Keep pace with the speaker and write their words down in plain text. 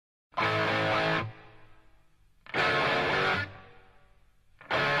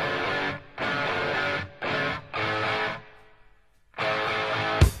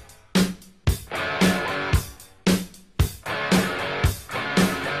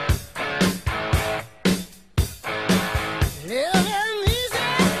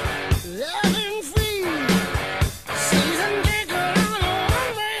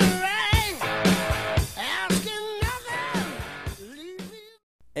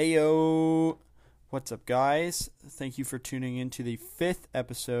Ayo, what's up, guys? Thank you for tuning in to the 5th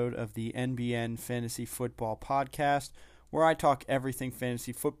episode of the NBN Fantasy Football Podcast, where I talk everything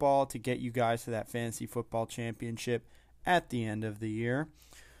fantasy football to get you guys to that fantasy football championship at the end of the year.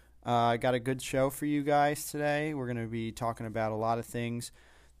 I got a good show for you guys today. We're going to be talking about a lot of things.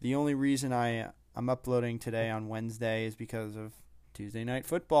 The only reason I'm uploading today on Wednesday is because of Tuesday Night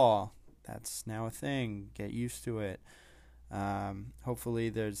Football. That's now a thing. Get used to it. Hopefully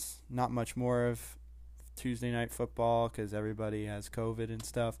there's not much more of Tuesday Night Football because everybody has COVID and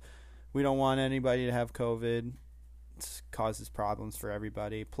stuff. We don't want anybody to have COVID. It causes problems for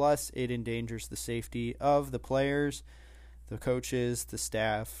everybody. Plus, it endangers the safety of the players, the coaches, the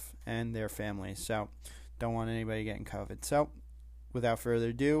staff, and their families. So, don't want anybody getting COVID. So, without further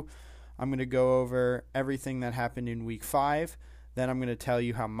ado, I'm going to go over everything that happened in Week 5. Then I'm going to tell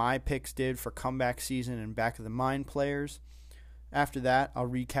you how my picks did for comeback season and back of the mind players. After that, I'll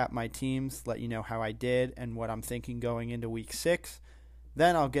recap my teams, let you know how I did and what I'm thinking going into Week 6.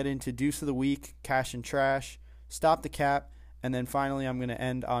 Then I'll get into Deuce of the Week, Cash and Trash, Stop the Cap, and then finally I'm going to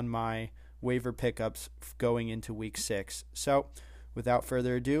end on my waiver pickups going into Week 6. So, without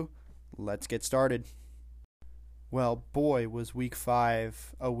further ado, let's get started. Well, boy, was Week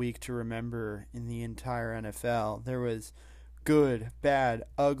 5 a week to remember in the entire NFL. There was good, bad,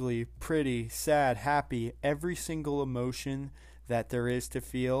 ugly, pretty, sad, happy, every single emotion that there is to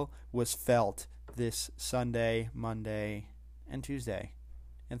feel was felt this Sunday, Monday, and Tuesday,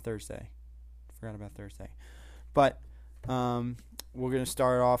 and Thursday. Forgot about Thursday. But we're going to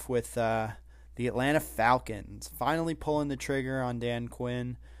start off with the Atlanta Falcons finally pulling the trigger on Dan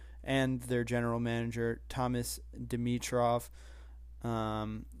Quinn and their general manager, Thomas Dimitroff.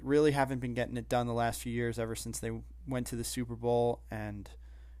 Really haven't been getting it done the last few years ever since they went to the Super Bowl and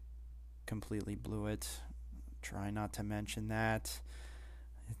completely blew it. Try not to mention that.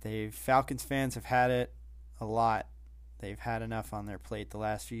 Falcons fans have had it a lot. They've had enough on their plate the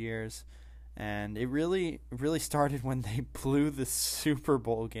last few years. And it really started when they blew the Super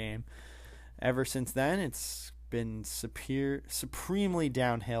Bowl game. Ever since then, it's been supremely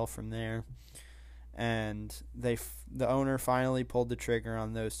downhill from there. And the owner finally pulled the trigger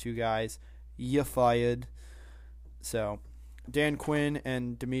on those two guys. You fired. So, Dan Quinn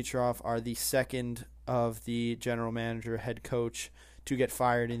and Dimitroff are the second of the general manager, head coach, to get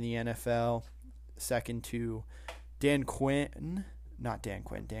fired in the NFL. Second to Dan Quinn. Not Dan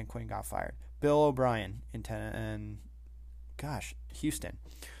Quinn. Dan Quinn got fired. Bill O'Brien in Houston.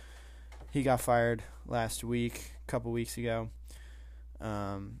 He got fired last week, a couple weeks ago.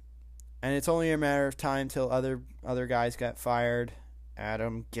 And it's only a matter of time till other guys got fired.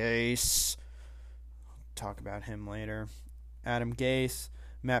 Adam Gase. Talk about him later. Adam Gase,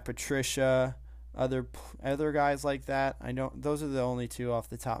 Matt Patricia, other guys like that. I know those are the only two off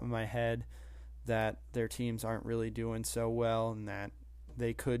the top of my head that their teams aren't really doing so well and that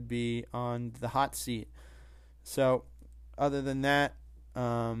they could be on the hot seat. So, other than that,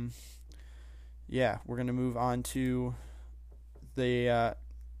 we're going to move on to the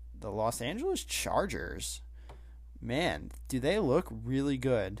Los Angeles Chargers. Man, do they look really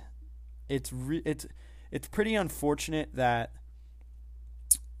good. It's pretty unfortunate that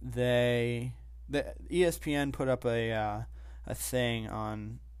the ESPN put up a thing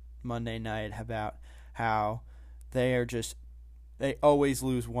on Monday night about how they always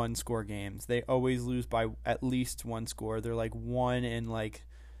lose one-score games. They always lose by at least one score. They're like 1 in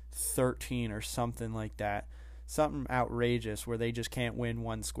 13 or something like that. Something outrageous where they just can't win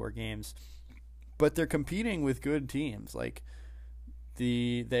one-score games. But they're competing with good teams. Like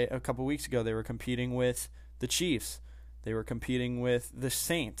a couple weeks ago, they were competing with the Chiefs. They were competing with the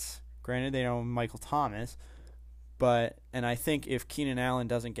Saints. Granted, they don't have Michael Thomas, and I think if Keenan Allen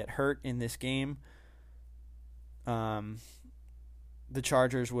doesn't get hurt in this game, the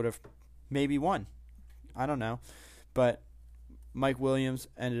Chargers would have maybe won. I don't know. But Mike Williams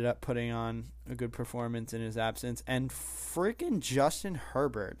ended up putting on a good performance in his absence. And freaking Justin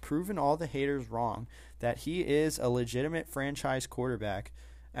Herbert, proving all the haters wrong, that he is a legitimate franchise quarterback,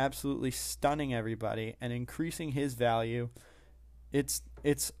 absolutely stunning everybody and increasing his value. It's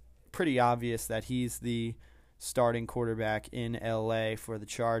pretty obvious that he's the starting quarterback in LA for the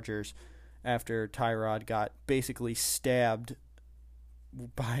Chargers after Tyrod got basically stabbed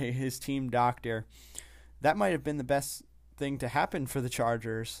by his team doctor. That might have been the best thing to happen for the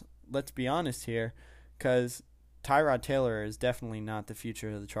Chargers, let's be honest here, because Tyrod Taylor is definitely not the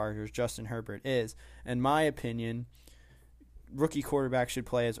future of the Chargers. Justin Herbert is. In my opinion, rookie quarterbacks should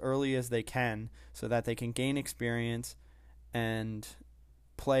play as early as they can so that they can gain experience and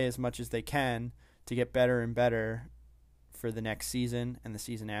play as much as they can to get better and better for the next season and the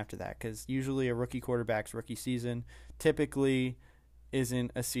season after that, because usually a rookie quarterback's rookie season typically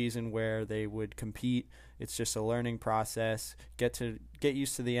isn't a season where they would compete. It's just a learning process, get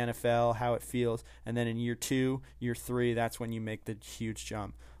used to the NFL, how it feels, and then in year 2, year 3, that's when you make the huge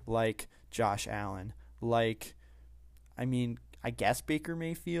jump, like Josh Allen, I guess Baker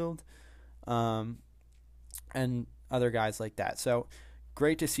Mayfield, and other guys like that. So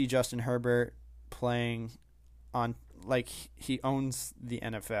great to see Justin Herbert playing on like he owns the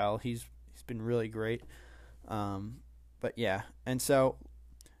NFL. He's been really great. But yeah, and so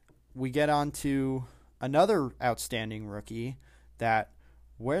we get on to another outstanding rookie that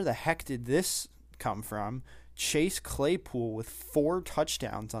where the heck did this come from? Chase Claypool with 4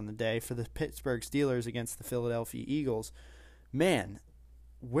 touchdowns on the day for the Pittsburgh Steelers against the Philadelphia Eagles. Man,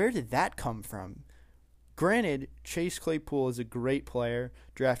 where did that come from? Granted, Chase Claypool is a great player,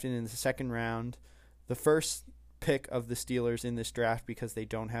 drafted in the 2nd round, the first pick of the Steelers in this draft because they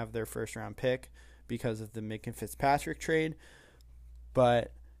don't have their first-round pick because of the Minka Fitzpatrick trade.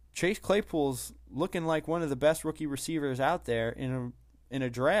 But Chase Claypool's looking like one of the best rookie receivers out there in a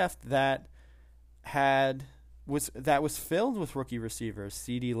draft that was filled with rookie receivers: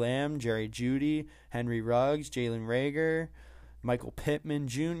 CeeDee Lamb, Jerry Jeudy, Henry Ruggs, Jalen Reagor, Michael Pittman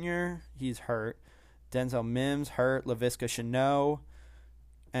Jr. He's hurt. Denzel Mims hurt. Laviska Shenault.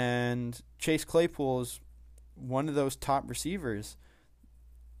 And Chase Claypool is one of those top receivers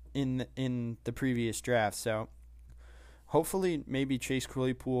in the previous draft. So hopefully maybe Chase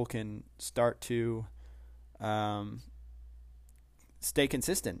Claypool can start to stay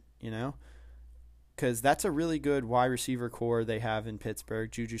consistent, because that's a really good wide receiver core they have in Pittsburgh.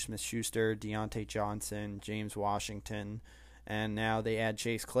 Juju Smith-Schuster, Deontay Johnson, James Washington, and now they add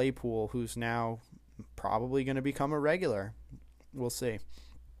Chase Claypool, who's now probably going to become a regular. We'll see.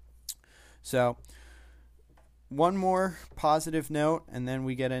 So one more positive note, and then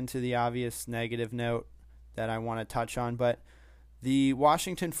we get into the obvious negative note that I want to touch on. But the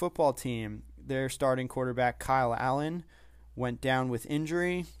Washington football team, their starting quarterback Kyle Allen went down with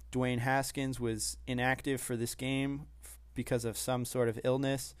injury. Dwayne Haskins was inactive for this game because of some sort of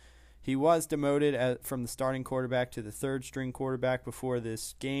illness. He was demoted from the starting quarterback to the third-string quarterback before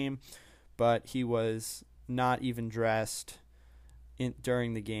this game, but he was not even dressed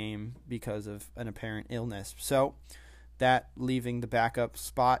during the game because of an apparent illness. So that leaving the backup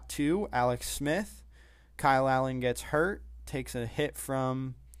spot to Alex Smith. Kyle Allen gets hurt, takes a hit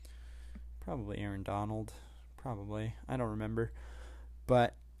from probably Aaron Donald. Probably. I don't remember.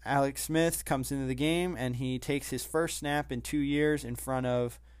 But Alex Smith comes into the game, and he takes his first snap in 2 years in front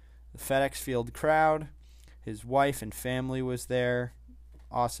of the FedEx Field crowd. His wife and family was there.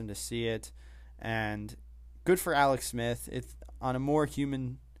 Awesome to see it. And good for Alex Smith. It's on a more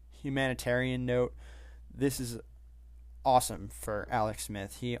humanitarian note, this is awesome for Alex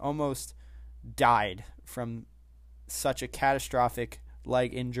Smith. He almost died from such a catastrophic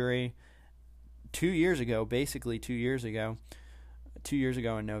leg injury 2 years ago, basically 2 years ago. 2 years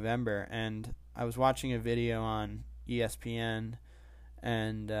ago in November, and I was watching a video on ESPN,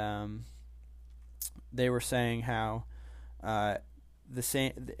 and they were saying how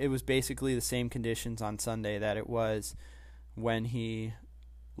it was basically the same conditions on Sunday that it was when he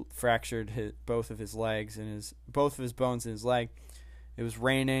fractured both of his legs and both of his bones in his leg. It was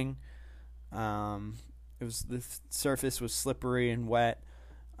raining. The surface was slippery and wet.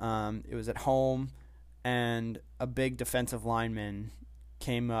 It was at home, and a big defensive lineman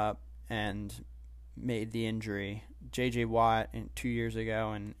came up and made the injury. J.J. Watt 2 years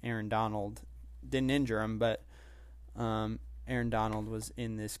ago, and Aaron Donald didn't injure him, but Aaron Donald was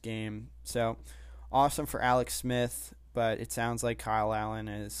in this game. So awesome for Alex Smith, but it sounds like Kyle Allen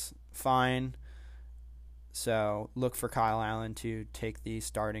is fine. So look for Kyle Allen to take the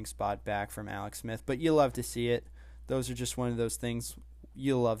starting spot back from Alex Smith. But you love to see it. Those are just one of those things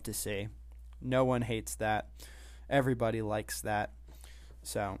you'll love to see. No one hates that. Everybody likes that.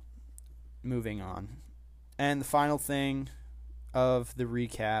 So moving on. And the final thing of the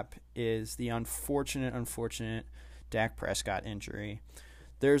recap is the unfortunate Dak Prescott injury.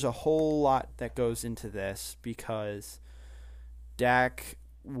 There's a whole lot that goes into this because Dak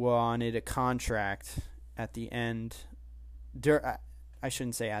wanted a contract at the end. I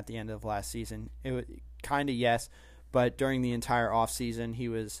shouldn't say at the end of last season. It was kind of yes, but during the entire offseason, he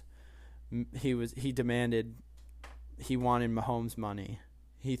wanted Mahomes money.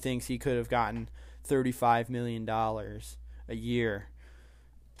 He thinks he could have gotten $35 million a year.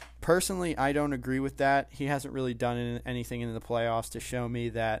 Personally, I don't agree with that. He hasn't really done anything in the playoffs to show me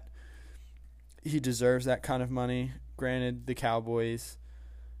that he deserves that kind of money. Granted, the Cowboys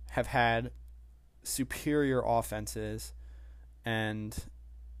have had superior offenses, and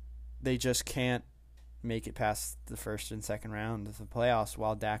they just can't make it past the first and second round of the playoffs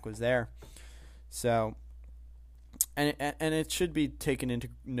while Dak was there. So, and it should be taken into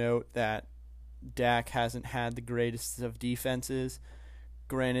note that Dak hasn't had the greatest of defenses.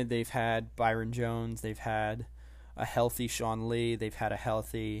 Granted, they've had Byron Jones, they've had a healthy Sean Lee, they've had a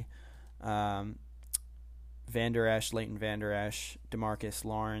healthy Leighton Vander Esch, DeMarcus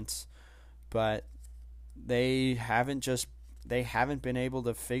Lawrence, but they haven't been able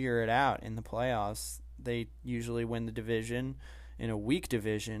to figure it out in the playoffs. They usually win the division, in a weak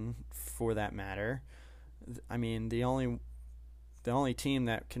division for that matter. I mean, the only team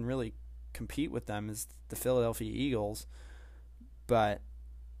that can really compete with them is the Philadelphia Eagles, but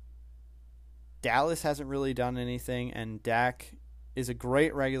Dallas hasn't really done anything, and Dak is a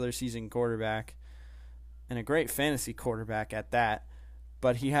great regular season quarterback and a great fantasy quarterback at that,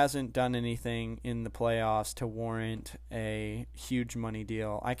 but he hasn't done anything in the playoffs to warrant a huge money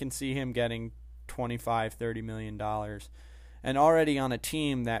deal. I can see him getting $25-30 million, and already on a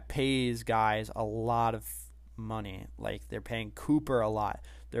team that pays guys a lot of money. Like, they're paying Cooper a lot.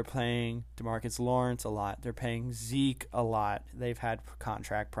 They're paying DeMarcus Lawrence a lot. They're paying Zeke a lot. They've had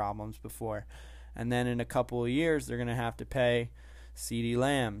contract problems before. And then in a couple of years, they're going to have to pay CeeDee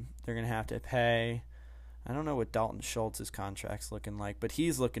Lamb. They're going to have to pay, I don't know what Dalton Schultz's contract's looking like, but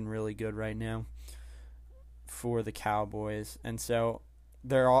he's looking really good right now for the Cowboys. And so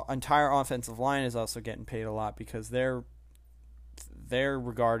their entire offensive line is also getting paid a lot because they're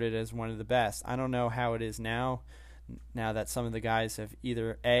regarded as one of the best. I don't know how it is now that some of the guys have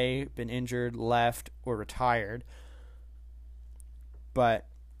either A, been injured, left, or retired. But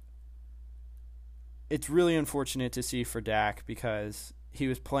it's really unfortunate to see for Dak because he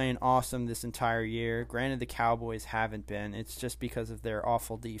was playing awesome this entire year. Granted, the Cowboys haven't been. It's just because of their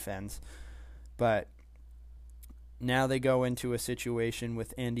awful defense. But now they go into a situation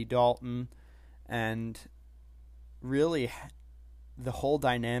with Andy Dalton, and really the whole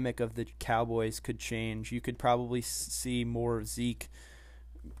dynamic of the Cowboys could change. You could probably see more of Zeke,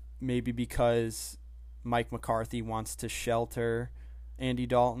 maybe because Mike McCarthy wants to shelter Andy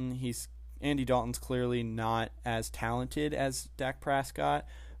Dalton. Andy Dalton's clearly not as talented as Dak Prescott,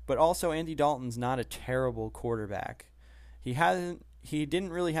 but also Andy Dalton's not a terrible quarterback. He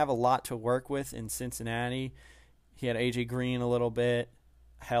didn't really have a lot to work with in Cincinnati. He had AJ Green a little bit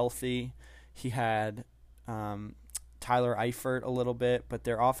healthy. He had Tyler Eifert a little bit, but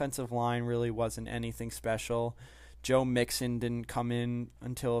their offensive line really wasn't anything special. Joe Mixon didn't come in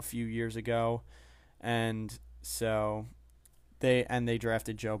until a few years ago, and so they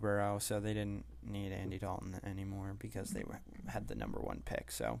drafted Joe Burrow, so they didn't need Andy Dalton anymore because they had the number 1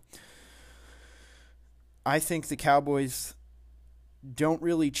 pick. So I think the Cowboys don't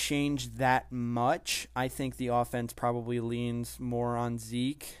really change that much. I think the offense probably leans more on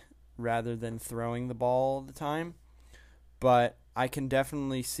Zeke rather than throwing the ball all the time. But I can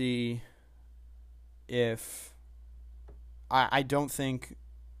definitely see if I don't think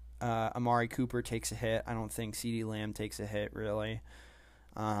Amari Cooper takes a hit. I don't think CeeDee Lamb takes a hit, really.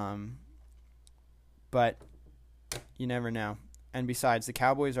 But you never know. And besides, the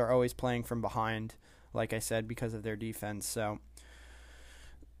Cowboys are always playing from behind, like I said, because of their defense. So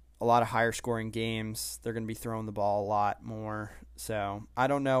a lot of higher scoring games. They're going to be throwing the ball a lot more. So I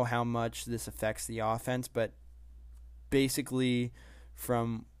don't know how much this affects the offense, but basically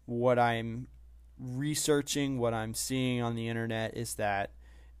from what I'm researching, what I'm seeing on the internet is that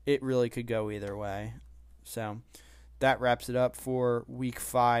it really could go either way. So that wraps it up for Week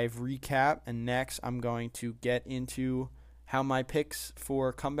 5 recap. And next I'm going to get into how my picks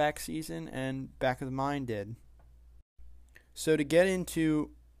for comeback season and back of the mind did. So to get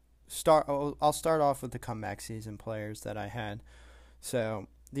into I'll start off with the comeback season players that I had. So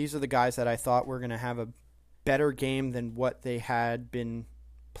these are the guys that I thought were going to have a better game than what they had been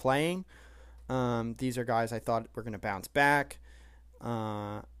playing. These are guys I thought were going to bounce back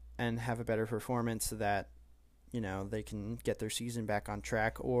and have a better performance so that, they can get their season back on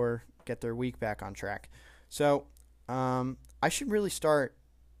track or get their week back on track. So I should really start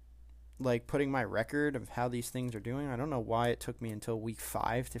putting my record of how these things are doing. I don't know why it took me until week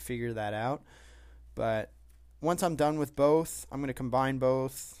 5 to figure that out. But once I'm done with both, I'm going to combine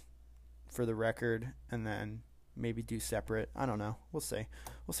both for the record and then maybe do separate. I don't know. We'll see.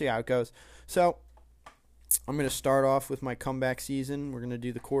 We'll see how it goes. So I'm going to start off with my comeback season. We're going to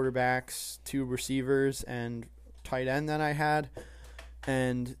do the quarterbacks, 2 receivers, and tight end that I had.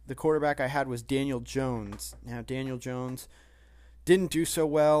 And the quarterback I had was Daniel Jones. Now, Daniel Jones didn't do so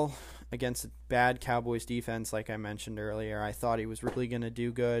well against a bad Cowboys defense, like I mentioned earlier. I thought he was really going to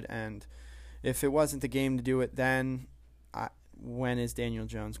do good, and if it wasn't the game to do it then, when is Daniel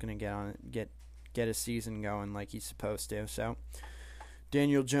Jones going to get a season going like he's supposed to? So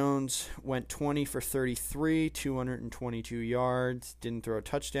Daniel Jones went 20 for 33, 222 yards, didn't throw a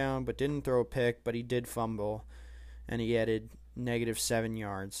touchdown, but didn't throw a pick, but he did fumble, and he added -7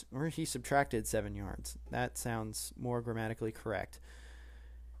 yards, or he subtracted 7 yards. That sounds more grammatically correct.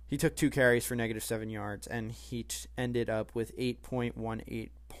 He took 2 carries for -7 yards, and he ended up with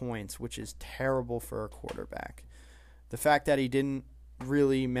 8.18 points, which is terrible for a quarterback. The fact that he didn't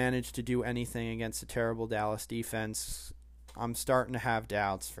really manage to do anything against a terrible Dallas defense, I'm starting to have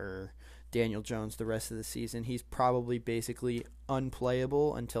doubts for Daniel Jones the rest of the season. He's probably basically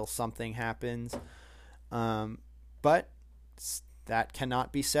unplayable until something happens. But that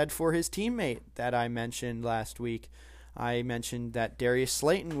cannot be said for his teammate that I mentioned last week. I mentioned that Darius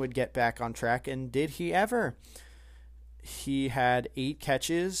Slayton would get back on track, and did he ever? He had 8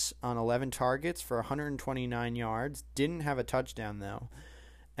 catches on 11 targets for 129 yards. Didn't have a touchdown, though.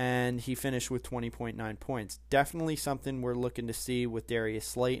 And he finished with 20.9 points. Definitely something we're looking to see with Darius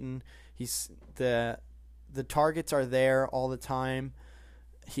Slayton. The targets are there all the time.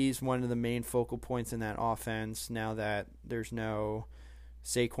 He's one of the main focal points in that offense now that there's no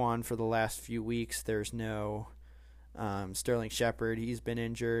Saquon for the last few weeks. There's no Sterling Shepard. He's been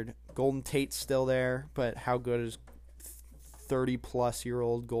injured. Golden Tate's still there, but how good is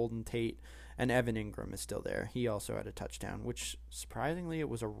 30-plus-year-old Golden Tate? And Evan Ingram is still there. He also had a touchdown, which surprisingly it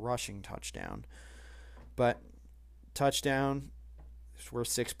was a rushing touchdown. But touchdown is worth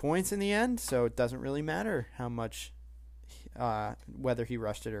 6 points in the end, so it doesn't really matter how much, whether he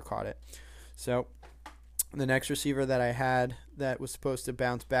rushed it or caught it. So the next receiver that I had that was supposed to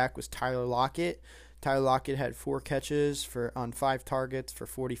bounce back was Tyler Lockett. Tyler Lockett had 4 catches on 5 targets for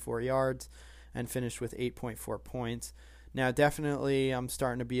 44 yards and finished with 8.4 points. Now, definitely, I'm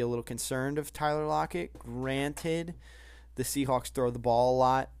starting to be a little concerned of Tyler Lockett. Granted, the Seahawks throw the ball a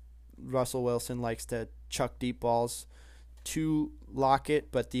lot. Russell Wilson likes to chuck deep balls to Lockett,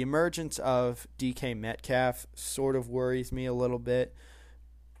 but the emergence of DK Metcalf sort of worries me a little bit.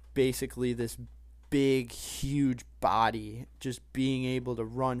 Basically, this big, huge body just being able to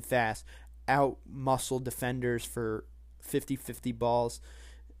run fast, out-muscle defenders for 50-50 balls,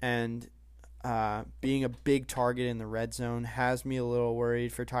 and being a big target in the red zone has me a little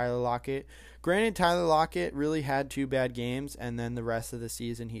worried for Tyler Lockett. Granted, Tyler Lockett really had 2 bad games, and then the rest of the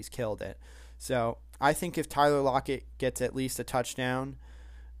season he's killed it. So I think if Tyler Lockett gets at least a touchdown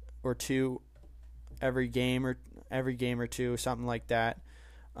or 2 every game or 2, something like that,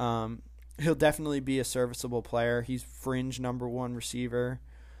 he'll definitely be a serviceable player. He's fringe number 1 receiver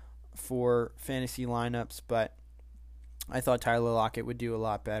for fantasy lineups, but I thought Tyler Lockett would do a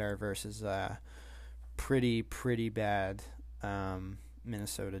lot better versus pretty bad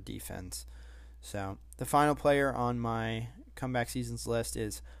Minnesota defense. So the final player on my comeback seasons list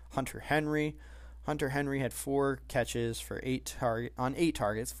is Hunter Henry. Hunter Henry had 4 catches for 8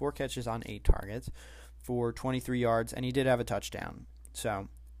 targets, 4 catches on 8 targets for 23 yards, and he did have a touchdown. So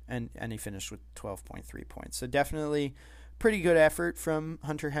and he finished with 12.3 points. So definitely pretty good effort from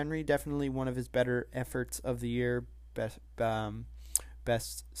Hunter Henry. Definitely one of his better efforts of the year. Best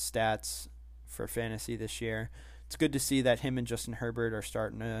stats for fantasy this year. It's good to see that him and Justin Herbert are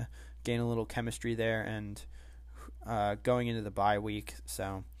starting to gain a little chemistry there and going into the bye week.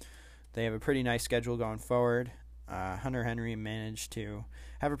 So they have a pretty nice schedule going forward. Hunter Henry managed to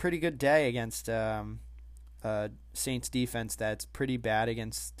have a pretty good day against Saints defense that's pretty bad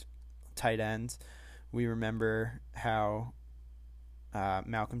against tight ends. We remember how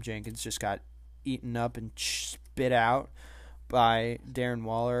Malcolm Jenkins just got eaten up and spit out by Darren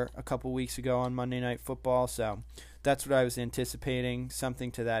Waller a couple weeks ago on Monday Night Football. So that's what I was anticipating,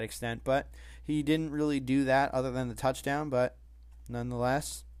 something to that extent. But he didn't really do that other than the touchdown, but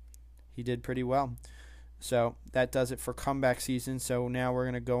nonetheless, he did pretty well. So that does it for comeback season. So now we're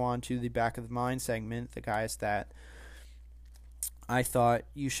going to go on to the back of the mind segment, the guys that I thought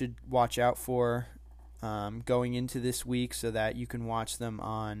you should watch out for going into this week so that you can watch them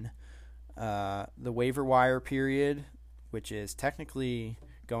on the waiver wire period, which is technically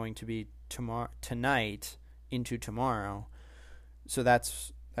going to be tonight into tomorrow. So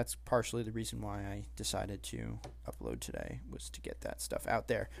that's partially the reason why I decided to upload today, was to get that stuff out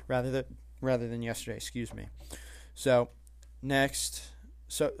there rather than yesterday, excuse me. So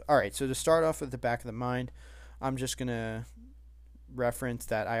all right, so to start off with the back of the mind, I'm just going to reference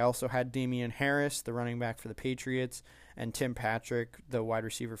that I also had Damian Harris, the running back for the Patriots, and Tim Patrick, the wide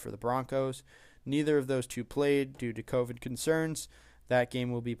receiver for the Broncos. Neither of those 2 played due to COVID concerns. That game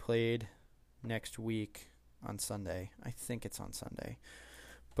will be played next week on Sunday. I think it's on Sunday.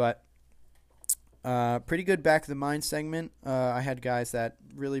 But Pretty good back of the mind segment. I had guys that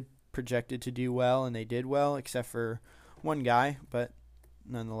really projected to do well, and they did well, except for one guy, but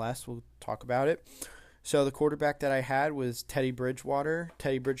nonetheless, we'll talk about it. So the quarterback that I had was Teddy Bridgewater.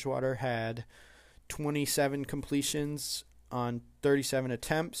 Teddy Bridgewater had 27 completions on 37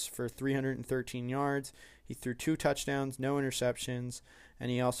 attempts for 313 yards. He threw 2 touchdowns, no interceptions, and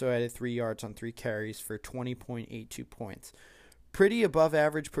he also added 3 yards on 3 carries for 20.82 points. Pretty above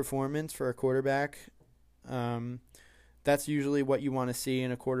average performance for a quarterback. That's usually what you want to see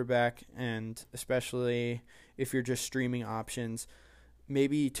in a quarterback, and especially if you're just streaming options.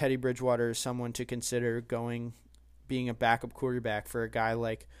 Maybe Teddy Bridgewater is someone to consider being a backup quarterback for a guy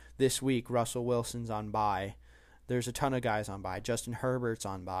like this week. Russell Wilson's on bye. There's a ton of guys on bye. Justin Herbert's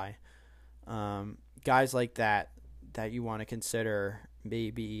on bye. Guys like that you want to consider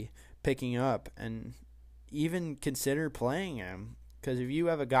maybe picking up and even consider playing him. Because if you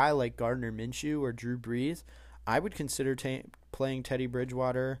have a guy like Gardner Minshew or Drew Brees, I would consider playing Teddy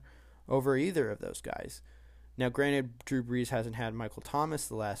Bridgewater over either of those guys. Now, granted, Drew Brees hasn't had Michael Thomas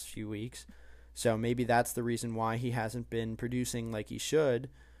the last few weeks, so maybe that's the reason why he hasn't been producing like he should.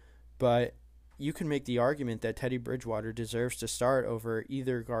 But you can make the argument that Teddy Bridgewater deserves to start over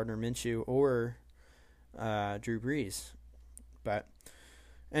either Gardner Minshew or Drew Brees. But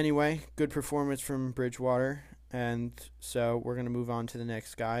anyway, good performance from Bridgewater. And so we're going to move on to the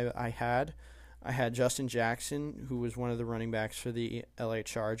next guy I had. I had Justin Jackson, who was one of the running backs for the LA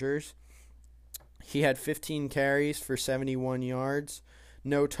Chargers. He had 15 carries for 71 yards,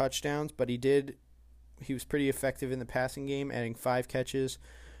 no touchdowns, but he was pretty effective in the passing game, adding 5 catches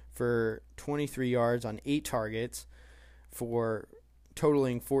for 23 yards on 8 targets for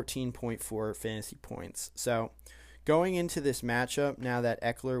totaling 14.4 fantasy points. So going into this matchup, now that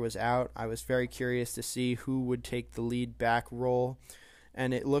Eckler was out, I was very curious to see who would take the lead back role,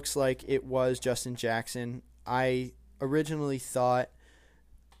 and it looks like it was Justin Jackson. I originally thought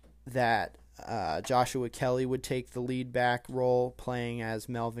that Joshua Kelly would take the lead back role, playing as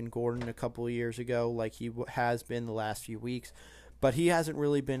Melvin Gordon a couple of years ago like he has been the last few weeks, but he hasn't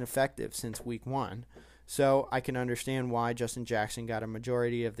really been effective since week 1. So I can understand why Justin Jackson got a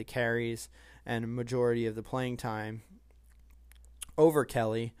majority of the carries and a majority of the playing time over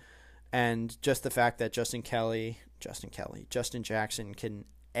Kelly, and just the fact that Justin Jackson can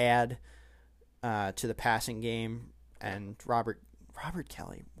add to the passing game, and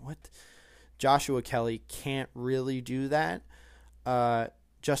Joshua Kelly can't really do that.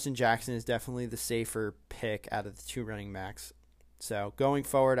 Justin Jackson is definitely the safer pick out of the 2 running backs. So going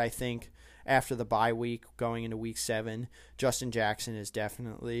forward, I think after the bye week, going into week 7, Justin Jackson is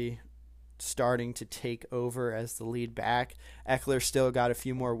definitely starting to take over as the lead back. Eckler still got a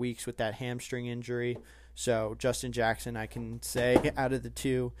few more weeks with that hamstring injury. So Justin Jackson, I can say, out of the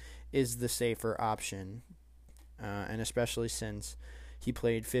 2, is the safer option. And especially since he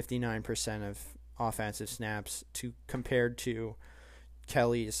played 59% of offensive snaps compared to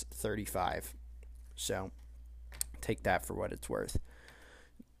Kelly's 35. So take that for what it's worth.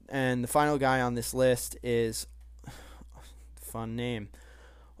 And the final guy on this list is, fun name,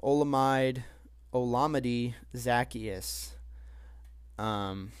 Olamide Zaccheaus.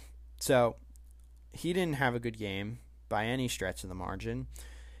 So he didn't have a good game by any stretch of the margin.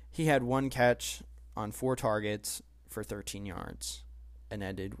 He had 1 catch on 4 targets for 13 yards and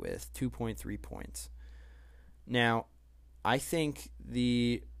ended with 2.3 points. Now, I think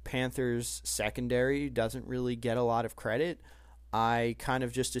the Panthers secondary doesn't really get a lot of credit. I kind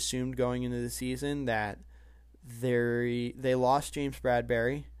of just assumed going into the season that they lost James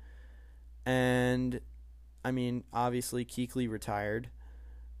Bradbury, and I mean, obviously Kuechly retired.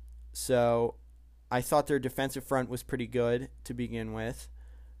 So I thought their defensive front was pretty good to begin with.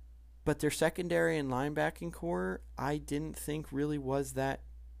 But their secondary and linebacking core, I didn't think really was that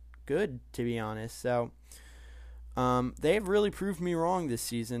good, to be honest. So they have really proved me wrong this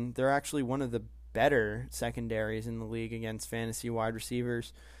season. They're actually one of the better secondaries in the league against fantasy wide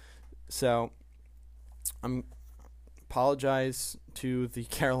receivers. So apologize to the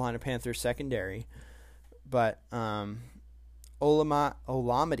Carolina Panthers secondary. But Olamide,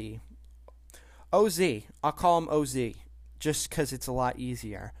 OZ, I'll call him OZ just because it's a lot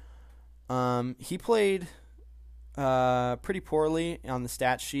easier. He played pretty poorly on the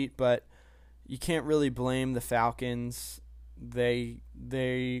stat sheet, but you can't really blame the Falcons. They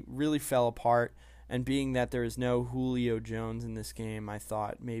really fell apart, and being that there is no Julio Jones in this game, I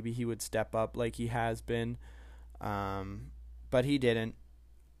thought maybe he would step up like he has been, but he didn't.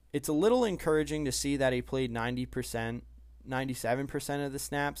 It's a little encouraging to see that he played 97% of the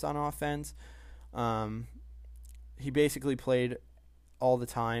snaps on offense. He basically played all the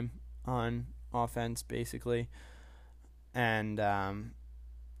time on offense, basically. And that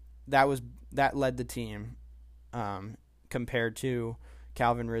led the team compared to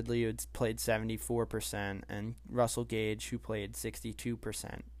Calvin Ridley, who had played 74%, and Russell Gage, who played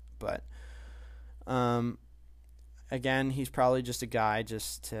 62%. But again, he's probably just a guy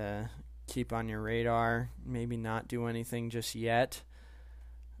just to keep on your radar, maybe not do anything just yet.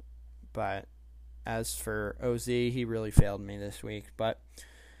 But as for OZ, he really failed me this week. But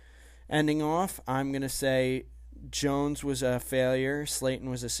ending off, I'm going to say Jones was a failure, Slayton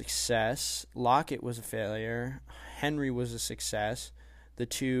was a success, Lockett was a failure, Henry was a success. The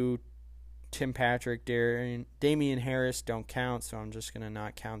two, Tim Patrick, Damian Harris, don't count, so I'm just going to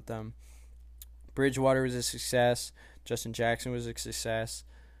not count them. Bridgewater was a success, Justin Jackson was a success,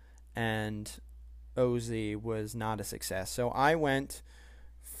 and OZ was not a success. So I went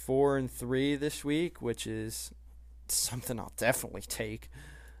 4-3 this week, which is something I'll definitely take.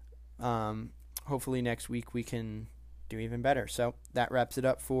 Hopefully next week we can do even better. So that wraps it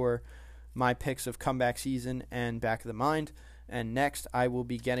up for my picks of comeback season and back of the mind. And next I will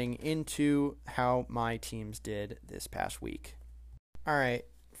be getting into how my teams did this past week. All right,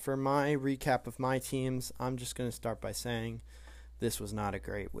 for my recap of my teams, I'm just going to start by saying this was not a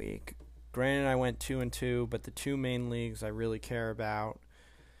great week. Granted, I went 2-2, but the two main leagues I really care about,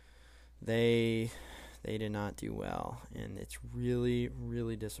 they did not do well. And it's really,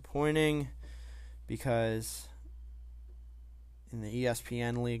 really disappointing because in the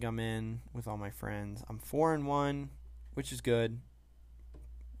ESPN league I'm in with all my friends, I'm 4-1, which is good.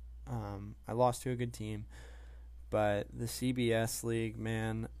 I lost to a good team. But the CBS league,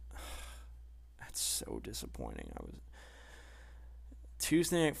 man, that's so disappointing.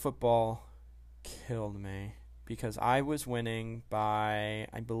 Tuesday Night Football killed me because I was winning by,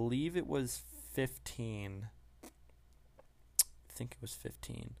 I believe it was 15. I think it was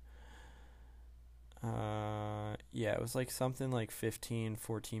 15. Yeah, it was like something like 15,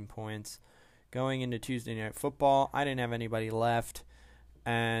 14 points. Going into Tuesday Night Football, I didn't have anybody left,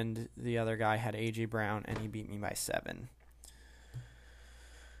 and the other guy had A.J. Brown, and he beat me by 7.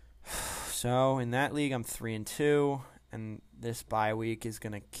 So in that league, I'm 3-2, and this bye week is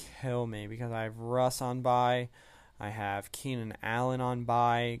going to kill me because I have Russ on bye. I have Keenan Allen on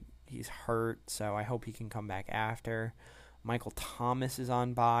bye. He's hurt, so I hope he can come back after. Michael Thomas is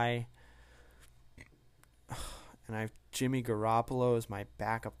on bye. And I have Jimmy Garoppolo as my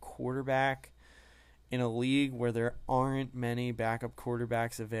backup quarterback in a league where there aren't many backup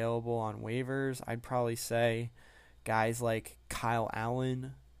quarterbacks available on waivers. I'd probably say guys like Kyle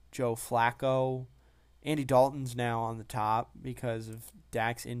Allen, Joe Flacco, Andy Dalton's now on the top because of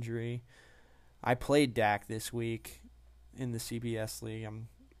Dak's injury. I played Dak this week in the CBS league. I'm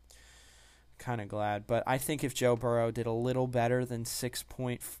kind of glad. But I think if Joe Burrow did a little better than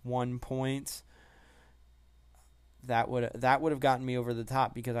 6.1 points, that would have gotten me over the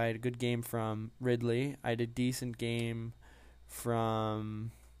top because I had a good game from Ridley. I had a decent game from,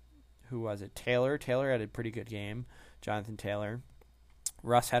 who was it? Taylor. Taylor had a pretty good game. Jonathan Taylor.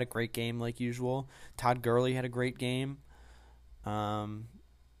 Russ had a great game like usual. Todd Gurley had a great game. I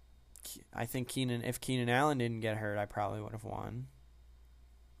think if Keenan Allen didn't get hurt, I probably would have won.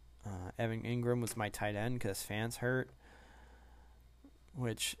 Evan Ingram was my tight end because Fant's hurt.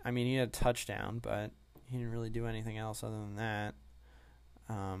 Which, I mean, he had a touchdown, but he didn't really do anything else other than that.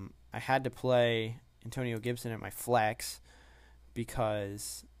 I had to play Antonio Gibson at my flex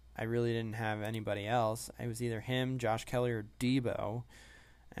because I really didn't have anybody else. It was either him, Josh Kelly, or Debo,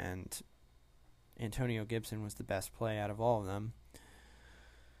 and Antonio Gibson was the best play out of all of them.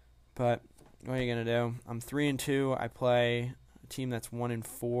 But what are you gonna do? I'm 3-2. I play a team that's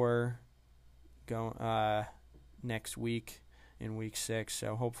 1-4 next week in week 6.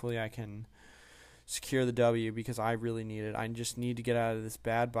 So hopefully I can secure the W because I really need it. I just need to get out of this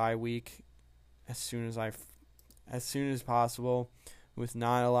bad bye week as soon as possible with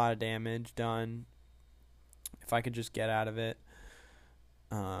not a lot of damage done. If I could just get out of it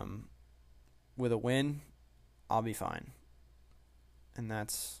with a win, I'll be fine. And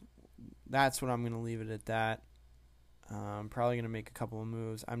that's what I'm going to leave it at that. I'm probably going to make a couple of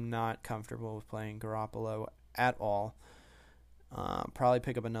moves. I'm not comfortable with playing Garoppolo at all. Probably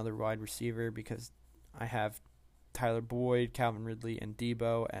pick up another wide receiver because I have Tyler Boyd, Calvin Ridley, and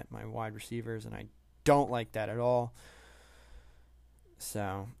Debo at my wide receivers, and I don't like that at all.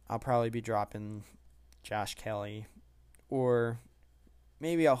 So I'll probably be dropping Josh Kelly, or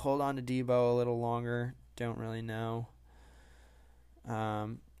maybe I'll hold on to Debo a little longer. Don't really know.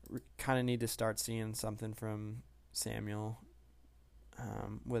 Kind of need to start seeing something from Samuel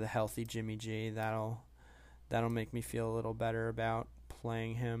with a healthy Jimmy G. That'll make me feel a little better about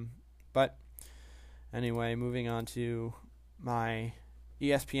playing him. But Anyway, moving on to my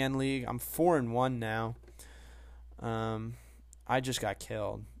ESPN league. I'm 4-1 now. I just got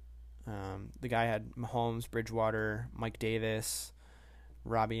killed. The guy had Mahomes, Bridgewater, Mike Davis,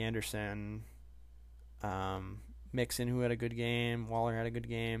 Robbie Anderson, Mixon, who had a good game. Waller had a good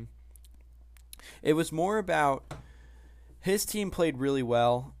game. It was more about his team played really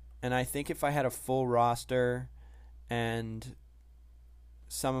well, and I think if I had a full roster and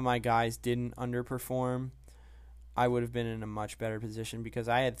some of my guys didn't underperform, I would have been in a much better position because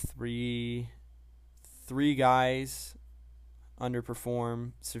I had three guys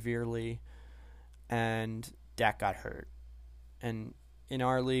underperform severely, and Dak got hurt. And in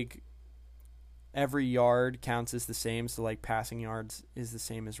our league, every yard counts as the same, so like passing yards is the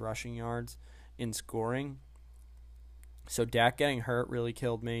same as rushing yards in scoring. So Dak getting hurt really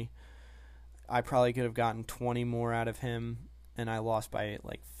killed me. I probably could have gotten 20 more out of him, and I lost by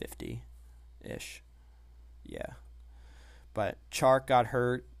like 50-ish. Yeah. But Chark got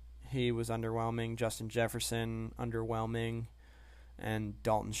hurt. He was underwhelming. Justin Jefferson, underwhelming. And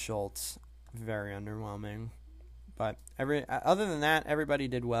Dalton Schultz, very underwhelming. But other than that, everybody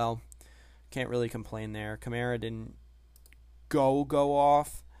did well. Can't really complain there. Kamara didn't go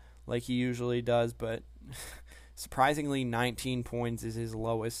off like he usually does, but surprisingly 19 points is his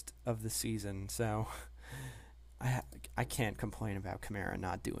lowest of the season. So I can't complain about Kamara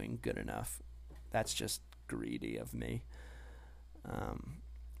not doing good enough. That's just greedy of me.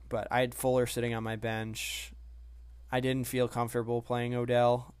 But I had Fuller sitting on my bench. I didn't feel comfortable playing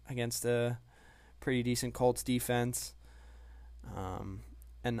Odell against a pretty decent Colts defense.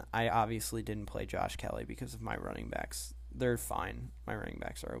 And I obviously didn't play Josh Kelly because of my running backs. They're fine. My running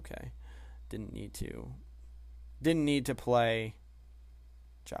backs are okay. Didn't need to play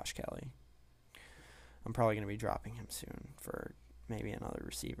Josh Kelly. I'm probably going to be dropping him soon for maybe another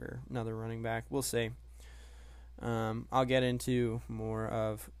receiver, another running back. We'll see. I'll get into more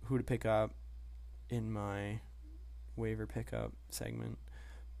of who to pick up in my waiver pickup segment.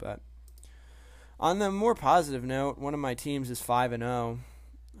 But on the more positive note, one of my teams is 5-0.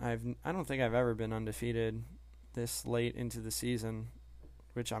 I don't think I've ever been undefeated this late into the season,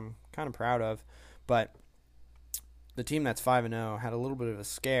 which I'm kind of proud of. But the team that's 5-0 had a little bit of a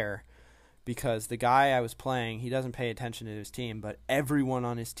scare because the guy I was playing, he doesn't pay attention to his team, but everyone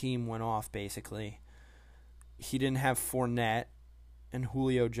on his team went off basically. He didn't have Fournette and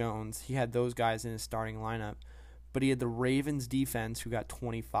Julio Jones. He had those guys in his starting lineup. But he had the Ravens defense, who got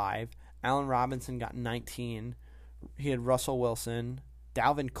 25. Allen Robinson got 19. He had Russell Wilson.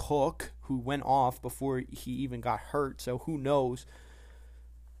 Dalvin Cook, who went off before he even got hurt, so who knows.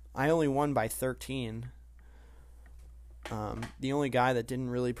 I only won by 13. The only guy that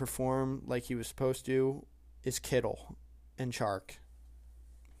didn't really perform like he was supposed to is Kittle and Chark.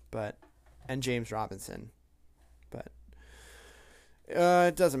 And James Robinson. But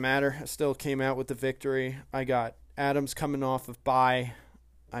it doesn't matter. I still came out with the victory. I got Adams coming off of bye.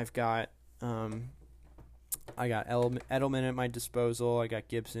 I've got Edelman at my disposal. I got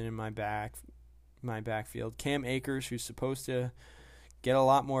Gibson in my backfield. Cam Akers, who's supposed to get a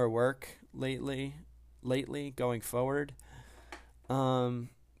lot more work lately going forward. So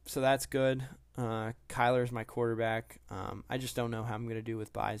that's good. Kyler's my quarterback. I just don't know how I'm going to do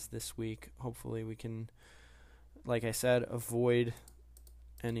with buys this week. Hopefully we can, like I said, avoid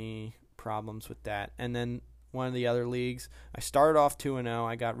any problems with that. And then one of the other leagues, I started off 2-0.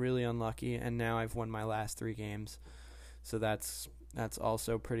 I got really unlucky, and now I've won my last 3 games. So that's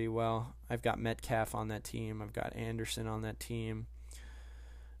also pretty well. I've got Metcalf on that team. I've got Anderson on that team.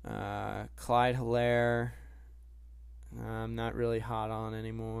 Clyde Hilaire, I'm not really hot on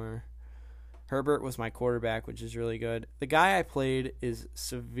anymore. Herbert was my quarterback, which is really good. The guy I played is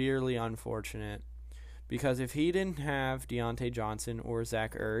severely unfortunate because if he didn't have Deontay Johnson or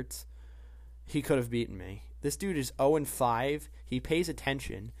Zach Ertz, he could have beaten me. This dude is 0-5. He pays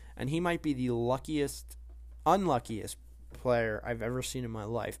attention, and he might be the unluckiest player I've ever seen in my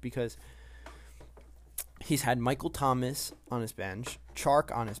life because he's had Michael Thomas on his bench,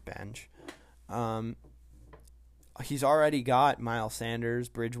 Chark on his bench. He's already got Miles Sanders,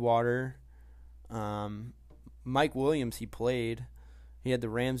 Bridgewater, Mike Williams. He played. He had the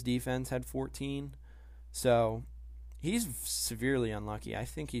Rams defense, had 14. So he's severely unlucky. I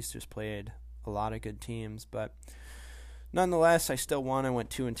think he's just played a lot of good teams, but nonetheless, I still won. I went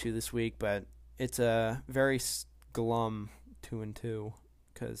 2-2 this week, but it's a very glum 2-2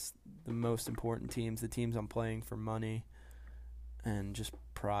 because the most important teams, the teams I'm playing for money and just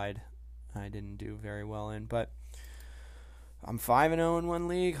pride, I didn't do very well in. But I'm 5-0 in one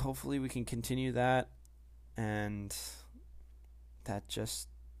league. Hopefully, we can continue that, and that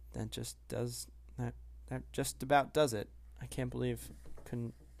that just about does it. I can't believe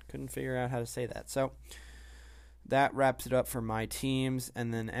couldn't figure out how to say that. So that wraps it up for my teams,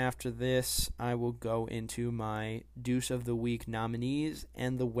 and then after this, I will go into my Deuce of the Week nominees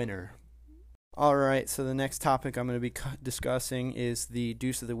and the winner. All right, so the next topic I'm going to be discussing is the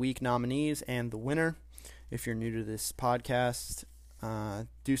Deuce of the Week nominees and the winner. If you're new to this podcast,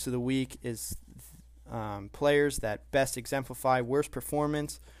 Deuce of the Week is players that best exemplify worst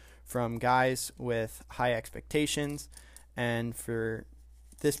performance from guys with high expectations, and for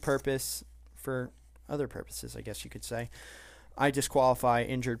this purpose, for other purposes, I guess you could say, I disqualify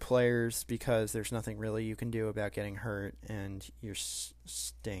injured players because there's nothing really you can do about getting hurt, and you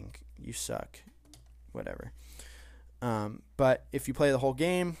stink, you suck, whatever. But if you play the whole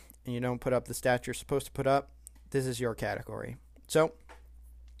game and you don't put up the stats you're supposed to put up, this is your category. So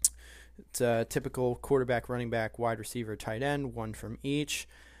it's a typical quarterback, running back, wide receiver, tight end, one from each.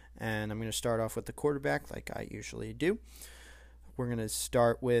 And I'm going to start off with the quarterback like I usually do. We're going to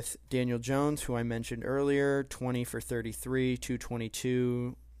start with Daniel Jones, who I mentioned earlier, 20 for 33,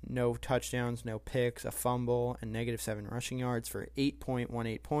 222, no touchdowns, no picks, a fumble, and -7 rushing yards for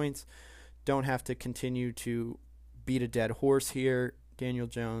 8.18 points. Don't have to continue to beat a dead horse here. Daniel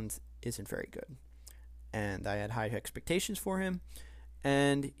Jones isn't very good. And I had high expectations for him,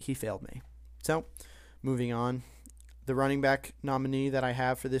 and he failed me. So, moving on. The running back nominee that I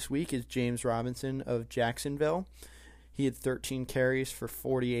have for this week is James Robinson of Jacksonville. He had 13 carries for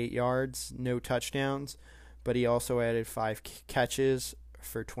 48 yards, no touchdowns, but he also added 5 catches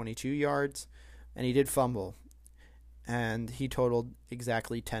for 22 yards, and he did fumble, and he totaled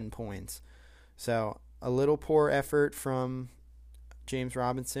exactly 10 points. So a little poor effort from James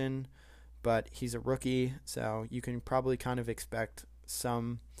Robinson, but he's a rookie, so you can probably kind of expect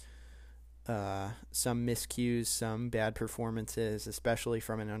some miscues, some bad performances, especially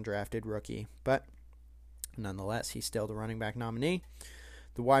from an undrafted rookie. But nonetheless, he's still the running back nominee.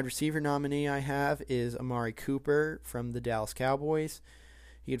 The wide receiver nominee I have is Amari Cooper from the Dallas Cowboys.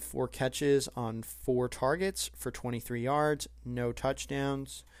 He had 4 catches on 4 targets for 23 yards, no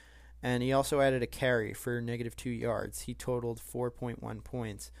touchdowns, and he also added a carry for -2 yards. He totaled 4.1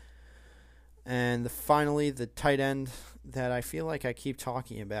 points. And finally, the tight end that I feel like I keep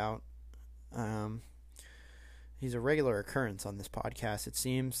talking about, he's a regular occurrence on this podcast, it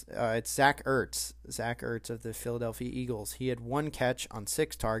seems. It's Zach Ertz. Zach Ertz of the Philadelphia Eagles. He had 1 catch on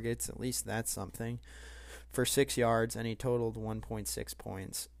 6 targets, at least that's something, for 6 yards, and he totaled 1.6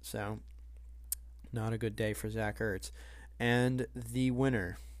 points. So, not a good day for Zach Ertz. And the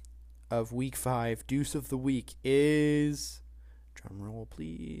winner of Week 5, Deuce of the Week, is, drum roll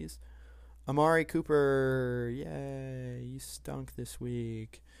please, Amari Cooper. Yay, you stunk this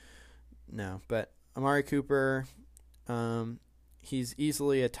week. No, but Amari Cooper, he's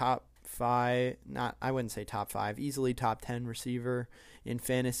easily a top 5, I wouldn't say top 5, easily top 10 receiver in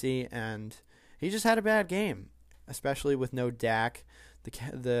fantasy, and he just had a bad game, especially with no Dak.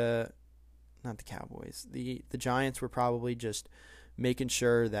 Not the Cowboys. The Giants were probably just making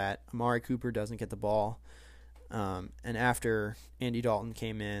sure that Amari Cooper doesn't get the ball. And after Andy Dalton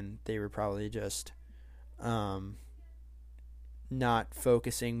came in, they were probably just not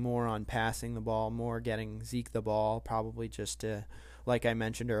focusing more on passing the ball, more getting Zeke the ball, probably just to, like I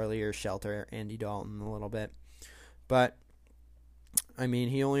mentioned earlier, shelter Andy Dalton a little bit. But, I mean,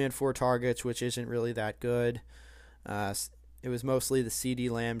 he only had 4 targets, which isn't really that good. It was mostly the CeeDee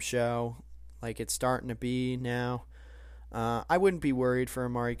Lamb show, like it's starting to be now. I wouldn't be worried for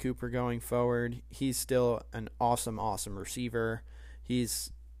Amari Cooper going forward. He's still an awesome receiver.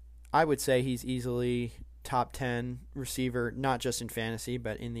 I would say he's easily top 10 receiver, not just in fantasy,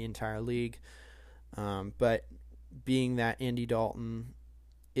 but in the entire league. But being that Andy Dalton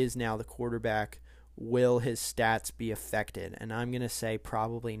is now the quarterback, will his stats be affected? And I'm going to say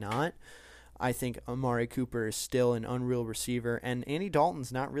probably not. I think Amari Cooper is still an unreal receiver, and Andy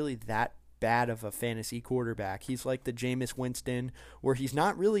Dalton's not really that bad of a fantasy quarterback. He's like the Jameis Winston, where he's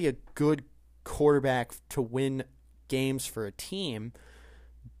not really a good quarterback to win games for a team,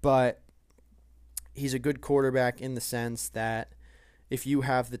 but he's a good quarterback in the sense that if you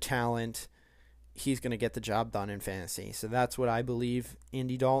have the talent, he's going to get the job done in fantasy. So that's what I believe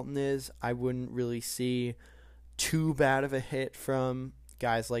Andy Dalton is. I wouldn't really see too bad of a hit from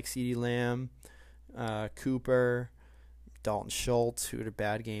guys like CeeDee Lamb, Cooper, Dalton Schultz, who had a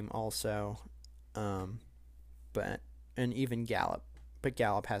bad game also, and even Gallup. But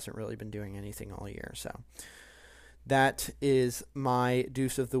Gallup hasn't really been doing anything all year. So that is my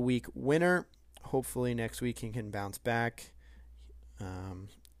Deuce of the Week winner. Hopefully next week he can bounce back. And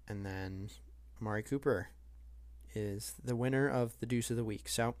then Amari Cooper is the winner of the Deuce of the Week.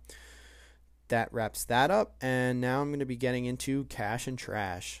 So that wraps that up, and now I'm going to be getting into cash and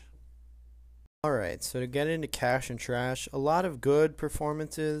trash. Alright, so to get into cash and trash, a lot of good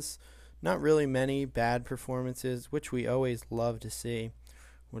performances, not really many bad performances, which we always love to see.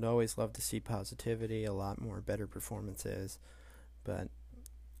 Would always love to see positivity, a lot more better performances. But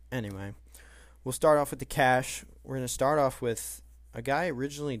anyway, we'll start off with the cash. We're going to start off with a guy I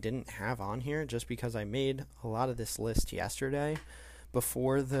originally didn't have on here just because I made a lot of this list yesterday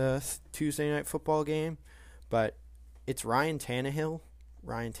before the Tuesday Night Football game. But it's Ryan Tannehill.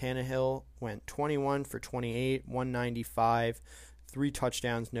 Ryan Tannehill went 21 for 28, 195, 3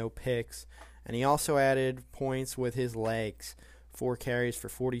 touchdowns, no picks. And he also added points with his legs. 4 carries for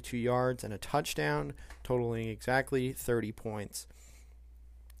 42 yards and a touchdown, totaling exactly 30 points.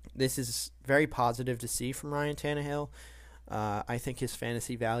 This is very positive to see from Ryan Tannehill. I think his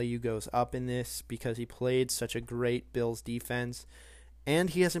fantasy value goes up in this because he played such a great Bills defense,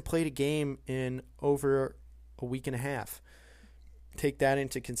 and he hasn't played a game in over a week and a half. Take that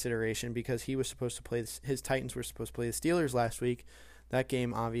into consideration because he was supposed to play. His Titans were supposed to play the Steelers last week. That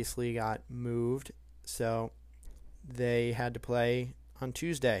game obviously got moved, so they had to play on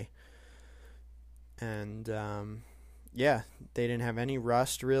Tuesday. And, they didn't have any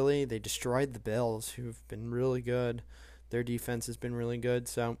rust, really. They destroyed the Bills, who've been really good. Their defense has been really good,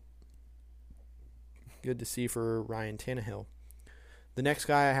 so good to see for Ryan Tannehill. The next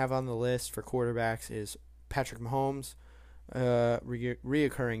guy I have on the list for quarterbacks is Patrick Mahomes,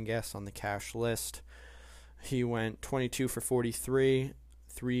 reoccurring guest on the cash list. He went 22 for 43,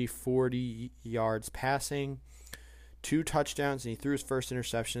 340 yards passing, 2 touchdowns, and he threw his first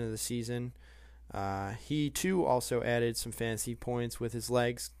interception of the season. He, too, also added some fantasy points with his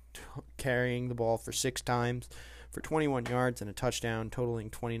legs, carrying the ball for 6 times for 21 yards and a touchdown, totaling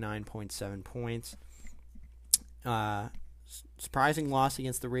 29.7 points. Surprising loss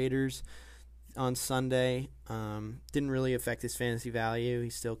against the Raiders on Sunday. Didn't really affect his fantasy value. He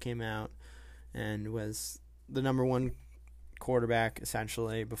still came out and was the number 1 quarterback,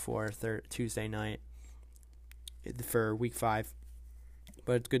 essentially, before Tuesday night for Week 5.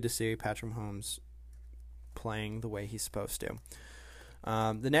 But it's good to see Patrick Mahomes playing the way he's supposed to.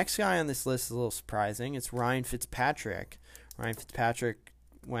 The next guy on this list is a little surprising. It's Ryan Fitzpatrick. Ryan Fitzpatrick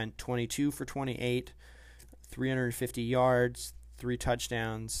went 22 for 28, 350 yards, 3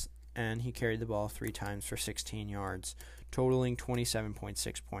 touchdowns, and he carried the ball 3 times for 16 yards, totaling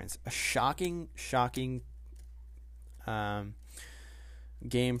 27.6 points. A shocking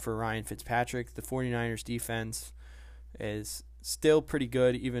game for Ryan Fitzpatrick. The 49ers defense is still pretty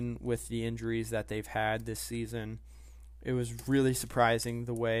good, even with the injuries that they've had this season. It was really surprising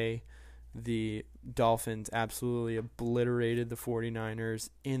the way the Dolphins absolutely obliterated the 49ers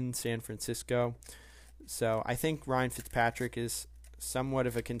in San Francisco. So I think Ryan Fitzpatrick is somewhat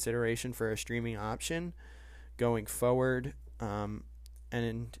of a consideration for a streaming option going forward.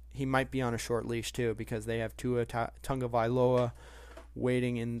 And he might be on a short leash too because they have Tua Tagovailoa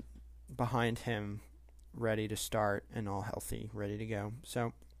waiting in behind him, ready to start and all healthy, ready to go.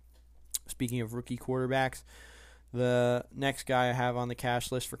 So, speaking of rookie quarterbacks, the next guy I have on the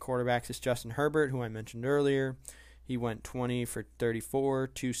cash list for quarterbacks is Justin Herbert, who I mentioned earlier. He went 20 for 34,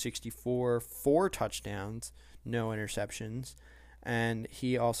 264, 4 touchdowns, no interceptions, and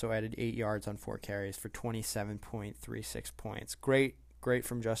he also added 8 yards on 4 carries for 27.36 points. Great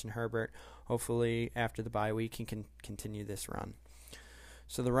from Justin Herbert. Hopefully, after the bye week, he can continue this run.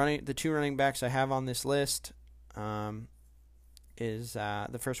 So the 2 running backs I have on this list is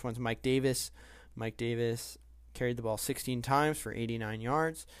the first one's Mike Davis. Mike Davis carried the ball 16 times for 89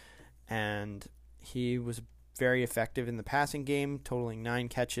 yards, and he was very effective in the passing game, totaling 9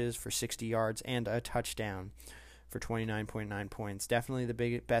 catches for 60 yards and a touchdown for 29.9 points. Definitely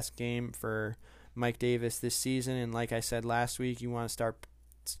the best game for Mike Davis this season, and like I said last week, you want to start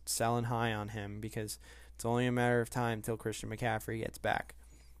selling high on him because it's only a matter of time till Christian McCaffrey gets back.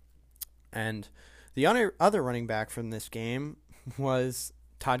 And the other running back from this game was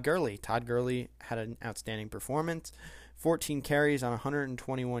Todd Gurley. Todd Gurley had an outstanding performance, 14 carries on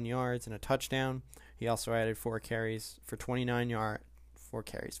 121 yards and a touchdown. He also added 4 catches for 29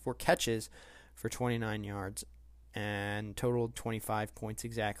 yards and totaled 25 points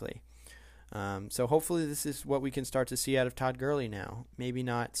exactly. So hopefully this is what we can start to see out of Todd Gurley now. Maybe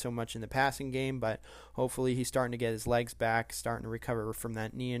not so much in the passing game, but hopefully he's starting to get his legs back, starting to recover from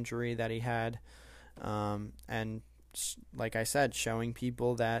that knee injury that he had. And like I said, showing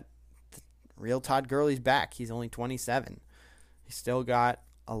people that real Todd Gurley's back. He's only 27. He's still got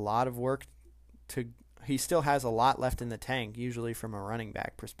a lot of work he still has a lot left in the tank, usually from a running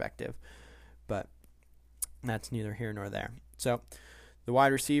back perspective. But that's neither here nor there. So the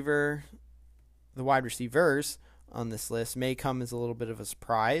wide receiver the wide receivers on this list may come as a little bit of a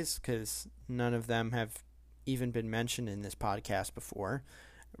surprise because none of them have even been mentioned in this podcast before.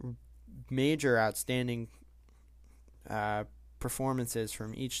 Major outstanding performances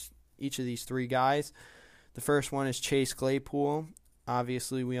from each of these three guys. The first one is Chase Claypool.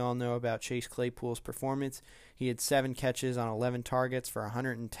 Obviously, we all know about Chase Claypool's performance. He had 7 catches on 11 targets for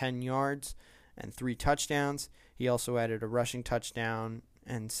 110 yards and 3 touchdowns. He also added a rushing touchdown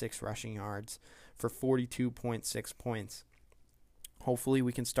and 6 rushing yards for 42.6 points. Hopefully,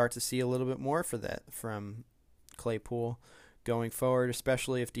 we can start to see a little bit more for that from Claypool going forward,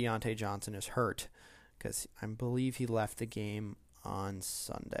 especially if Deontay Johnson is hurt, because I believe he left the game on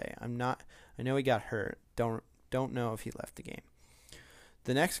Sunday. I know he got hurt. Don't know if he left the game.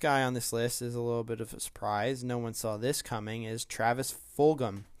 The next guy on this list is a little bit of a surprise. No one saw this coming. Is Travis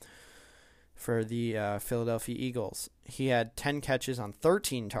Fulgham for the Philadelphia Eagles. He had 10 catches on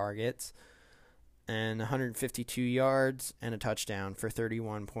 13 targets and 152 yards and a touchdown for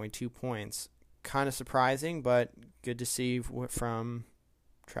 31.2 points. Kind of surprising, but good to see from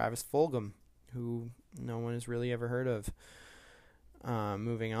Travis Fulgham, who no one has really ever heard of.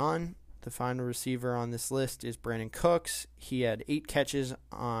 Moving on, the final receiver on this list is Brandon Cooks. He had 8 catches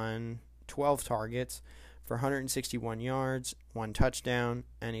on 12 targets for 161 yards, 1 touchdown,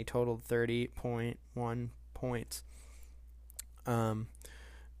 and he totaled 30.1 points.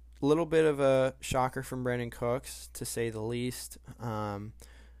 Little bit of a shocker from Brandon Cooks, to say the least,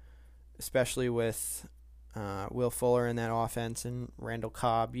 especially with Will Fuller in that offense and Randall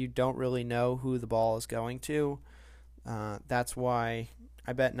Cobb. You don't really know who the ball is going to. That's why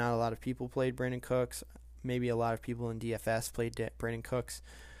I bet not a lot of people played Brandon Cooks. Maybe a lot of people in DFS played Brandon Cooks.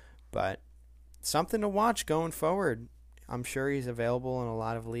 But something to watch going forward. I'm sure he's available in a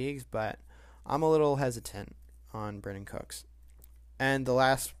lot of leagues, but I'm a little hesitant on Brandon Cooks. And the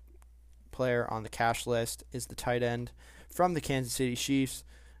last player on the cash list is the tight end from the Kansas City Chiefs,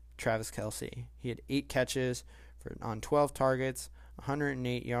 Travis Kelce. He had 8 catches on 12 targets,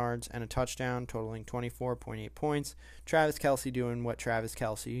 108 yards, and a touchdown, totaling 24.8 points. Travis Kelce doing what Travis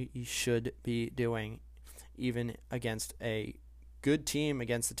Kelce should be doing, even against a good team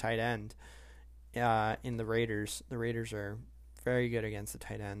against the tight end in the Raiders. The Raiders are very good against the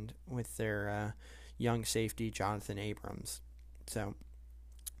tight end with their young safety, Jonathan Abrams. So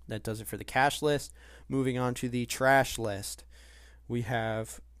that does it for the cash list. Moving on to the trash list. We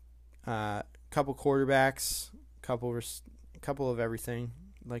have a couple quarterbacks, couple of everything,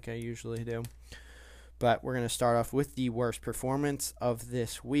 like I usually do. But we're going to start off with the worst performance of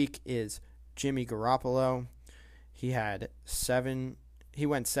this week is Jimmy Garoppolo. He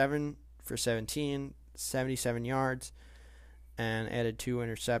went 7 for 17, 77 yards, and added 2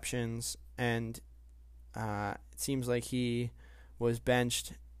 interceptions. And it seems like he was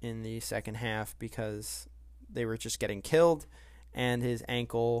benched in the second half because they were just getting killed, and his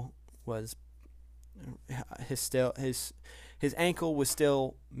ankle was his ankle was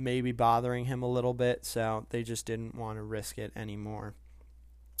still maybe bothering him a little bit, so they just didn't want to risk it anymore.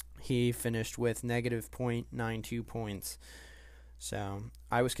 He finished with negative 0.92 points. So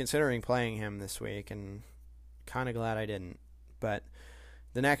I was considering playing him this week, and kind of glad I didn't. But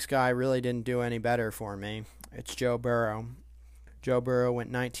the next guy really didn't do any better for me. It's Joe Burrow. Joe Burrow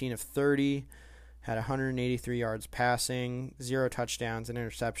went 19 of 30, had 183 yards passing, 0 touchdowns, and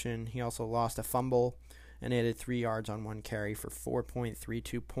interception. He also lost a fumble and added 3 yards on 1 carry for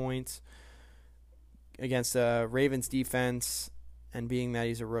 4.32 points. Against the Ravens defense, and being that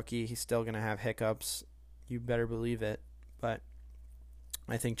he's a rookie, he's still going to have hiccups. You better believe it. But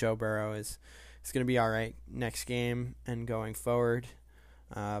I think Joe Burrow is going to be all right next game and going forward.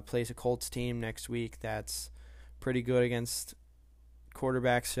 Plays a Colts team next week that's pretty good against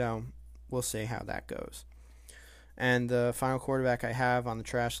quarterbacks, so we'll see how that goes. And the final quarterback I have on the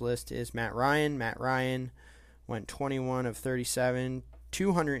trash list is Matt Ryan. Matt Ryan went 21 of 37,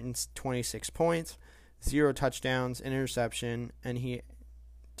 226 points, 0 touchdowns, an interception, and he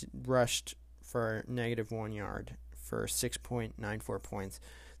rushed for negative 1 yard for 6.94 points.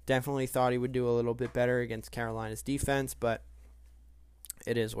 Definitely thought he would do a little bit better against Carolina's defense, but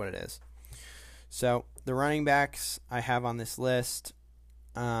it is what it is. So the running backs I have on this list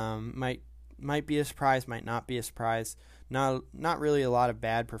might be a surprise, might not be a surprise. Not really a lot of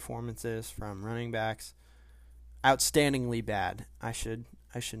bad performances from running backs. Outstandingly bad. I should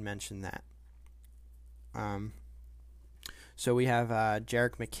mention that. So we have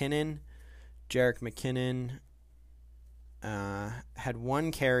Jerick McKinnon. Jerick McKinnon had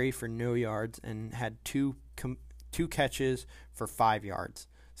 1 carry for no yards and had 2 catches for 5 yards.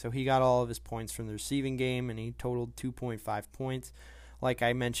 So he got all of his points from the receiving game, and he totaled 2.5 points. Like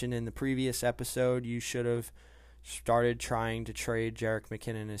I mentioned in the previous episode, you should have started trying to trade Jerick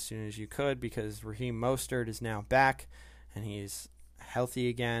McKinnon as soon as you could, because Raheem Mostert is now back and he's healthy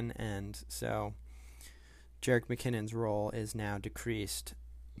again, and so Jerick McKinnon's role is now decreased.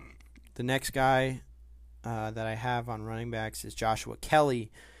 The next guy that I have on running backs is Joshua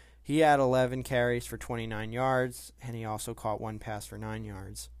Kelly. He had 11 carries for 29 yards, and he also caught one pass for 9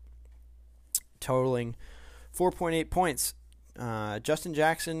 yards, totaling 4.8 points. Justin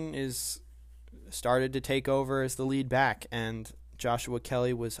Jackson is started to take over as the lead back, and Joshua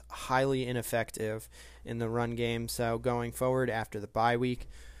Kelly was highly ineffective in the run game. So going forward after the bye week,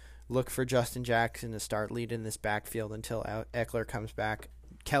 look for Justin Jackson to start leading this backfield until Eckler comes back.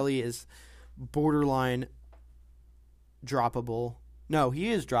 Kelly is borderline droppable. No, he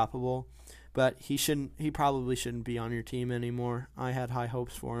is droppable, but he probably shouldn't be on your team anymore. I had high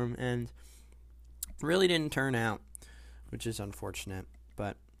hopes for him, and really didn't turn out, which is unfortunate,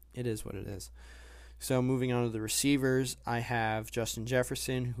 but it is what it is. So moving on to the receivers, I have Justin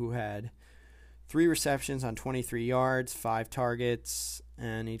Jefferson, who had 3 receptions on 23 yards, 5 targets,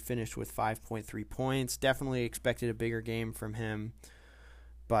 and he finished with 5.3 points. Definitely expected a bigger game from him,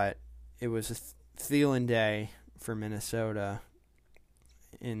 but it was a Thielen day for Minnesota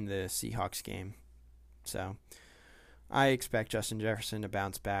in the Seahawks game. So I expect Justin Jefferson to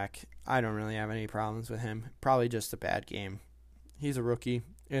bounce back. I don't really have any problems with him. Probably just a bad game. He's a rookie.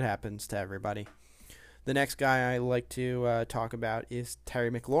 It happens to everybody. The next guy I like to talk about is Terry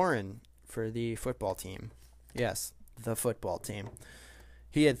McLaurin for the football team. Yes, the football team.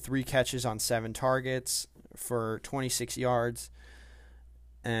 He had 3 catches on 7 targets for 26 yards,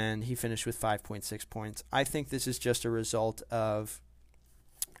 and he finished with 5.6 points. I think this is just a result of,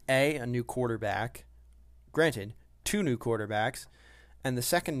 a new quarterback. Granted, 2 new quarterbacks, and the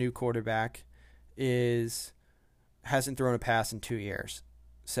second new quarterback hasn't thrown a pass in 2 years.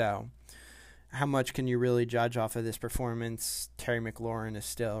 So how much can you really judge off of this performance? Terry McLaurin is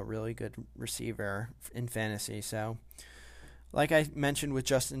still a really good receiver in fantasy. So like I mentioned with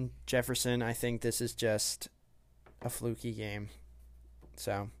Justin Jefferson, I think this is just a fluky game.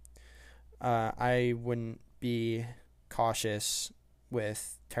 So I wouldn't be cautious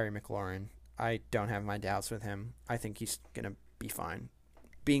with Terry McLaurin. I don't have my doubts with him. I think he's going to be fine.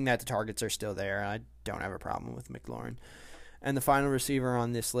 Being that the targets are still there, I don't have a problem with McLaurin. And the final receiver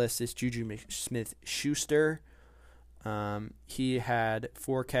on this list is Juju Smith-Schuster. He had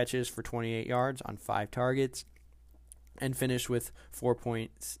 4 catches for 28 yards on 5 targets and finished with 6.8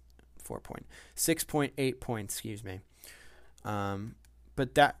 points,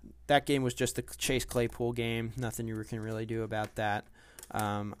 but that game was just the Chase Claypool game. Nothing you can really do about that.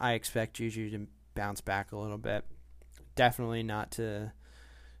 I expect Juju to bounce back a little bit. Definitely not to...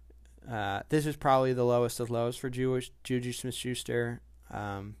 this is probably the lowest of lows for Juju Smith-Schuster.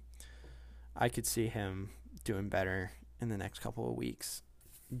 I could see him doing better in the next couple of weeks,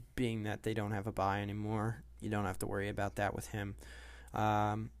 being that they don't have a bye anymore. You don't have to worry about that with him.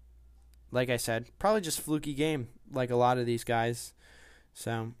 Like I said, probably just fluky game, like a lot of these guys.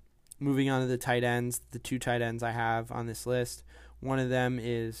 So moving on to the tight ends, the 2 tight ends I have on this list. One of them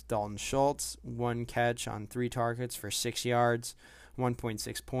is Dalton Schultz, 1 catch on 3 targets for 6 yards,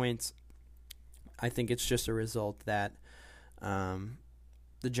 1.6 points. I think it's just a result that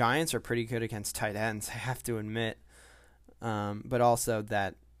the Giants are pretty good against tight ends, I have to admit. But also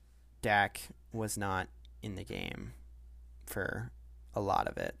that Dak was not in the game for a lot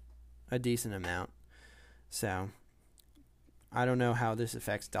of it, a decent amount. So I don't know how this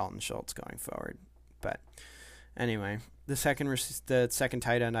affects Dalton Schultz going forward. But anyway, the second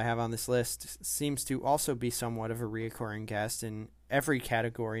tight end I have on this list seems to also be somewhat of a recurring guest in every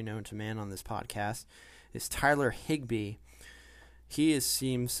category known to man on this podcast, is Tyler Higbee. He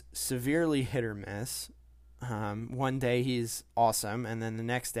seems severely hit or miss. One day he's awesome, and then the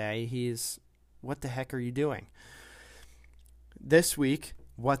next day he's, what the heck are you doing? This week,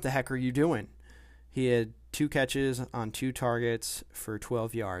 what the heck are you doing? He had 2 catches on 2 targets for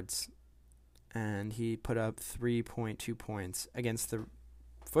 12 yards, and he put up 3.2 points against the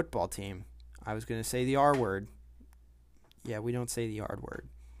football team. I was going to say the R word. Yeah, we don't say the R word.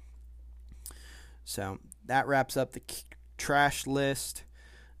 So that wraps up the trash list.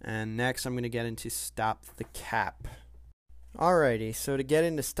 And next I'm going to get into Stop the Cap. Alrighty, so to get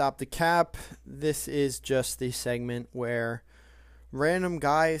into Stop the Cap, this is just the segment where random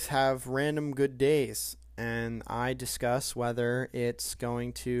guys have random good days. And I discuss whether it's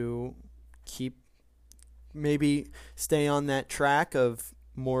going to maybe stay on that track of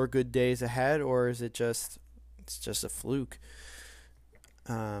more good days ahead, or is it's just a fluke.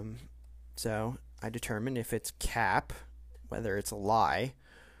 So I determine if it's cap, whether it's a lie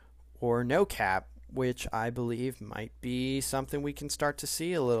or no cap, which I believe might be something we can start to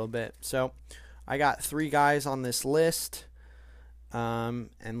see a little bit. So I got 3 guys on this list, and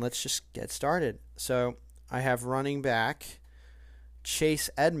let's just get started. So I have running back Chase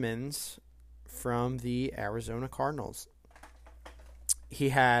Edmonds from the Arizona Cardinals. He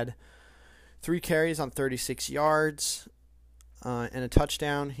had 3 carries on 36 yards and a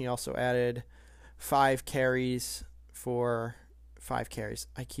touchdown. He also added 5 carries for 5 carries.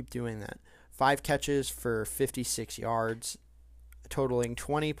 I keep doing that. 5 catches for 56 yards, totaling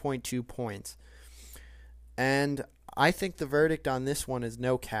 20.2 points. And I think the verdict on this one is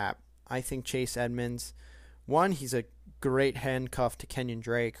no cap. I think Chase Edmonds, one, he's a great handcuff to Kenyon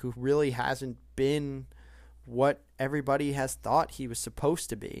Drake, who really hasn't been what everybody has thought he was supposed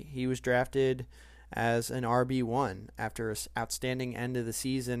to be. He was drafted as an RB1 after an outstanding end of the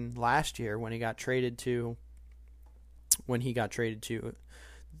season last year when he got traded to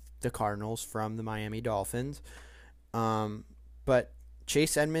the Cardinals from the Miami Dolphins. But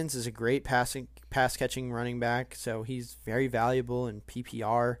Chase Edmonds is a great pass-catching running back, so he's very valuable in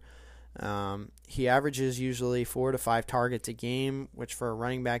PPR. He averages usually 4 to 5 targets a game, which for a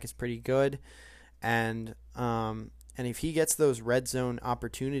running back is pretty good. And if he gets those red zone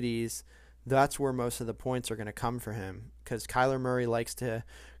opportunities, that's where most of the points are going to come for him, because Kyler Murray likes to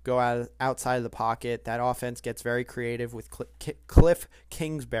go outside of the pocket. That offense gets very creative with Cliff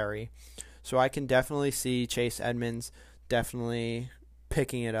Kingsbury. So I can definitely see Chase Edmonds definitely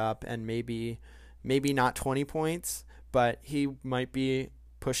picking it up, and maybe not 20 points, but he might be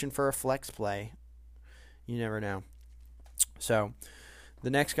pushing for a flex play. You never know. So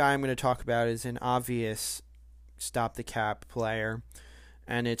the next guy I'm going to talk about is an obvious stop the cap player,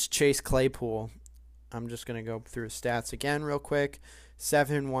 and it's Chase Claypool. I'm just going to go through his stats again real quick.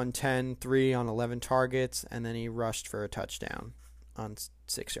 7, 110, 3 on 11 targets, and then he rushed for a touchdown on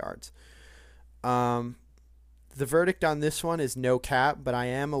 6 yards. The verdict on this one is no cap, but I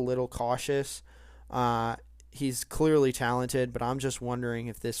am a little cautious. He's clearly talented, but I'm just wondering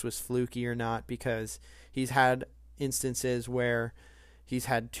if this was fluky or not, because he's had instances where he's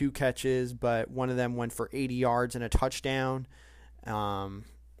had 2 catches, but one of them went for 80 yards and a touchdown.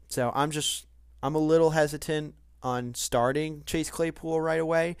 So I'm a little hesitant on starting Chase Claypool right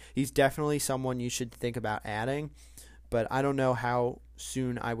away. He's definitely someone you should think about adding, but I don't know how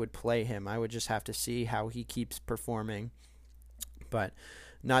soon I would play him. I would just have to see how he keeps performing. But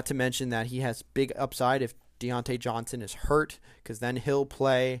not to mention that he has big upside if Deontay Johnson is hurt, because then he'll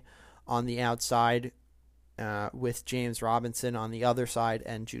play on the outside with James Robinson on the other side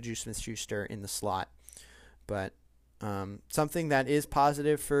and Juju Smith-Schuster in the slot. But something that is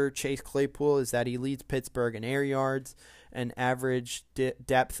positive for Chase Claypool is that he leads Pittsburgh in air yards and average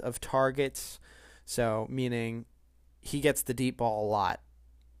depth of targets, so meaning he gets the deep ball a lot.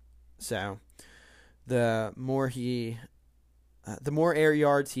 So the more air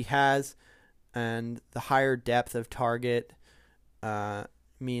yards he has and the higher depth of target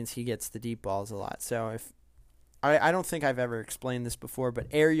means he gets the deep balls a lot. So if I don't think I've ever explained this before, but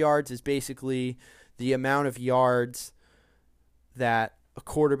air yards is basically the amount of yards that a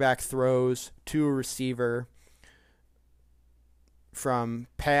quarterback throws to a receiver from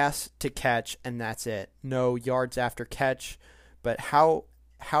pass to catch, and that's it. No yards after catch, but how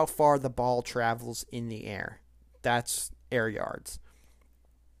far the ball travels in the air. That's air yards.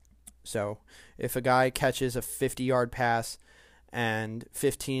 So if a guy catches a 50-yard pass and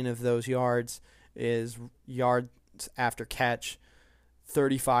 15 of those yards is yards after catch,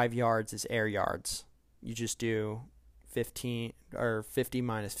 35 yards is air yards. You just do 50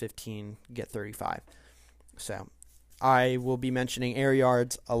 minus 15, get 35. So I will be mentioning air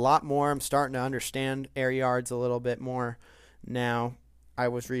yards a lot more. I'm starting to understand air yards a little bit more now. I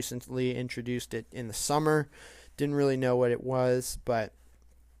was recently introduced it in the summer. Didn't really know what it was, but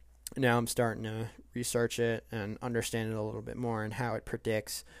now I'm starting to research it and understand it a little bit more, and how it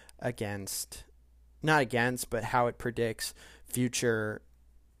predicts but how it predicts future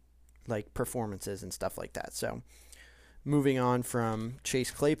performances and stuff like that. So moving on from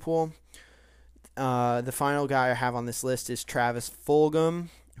Chase Claypool, the final guy I have on this list is Travis Fulgham,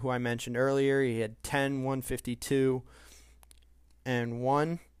 who I mentioned earlier. He had 10, 152, and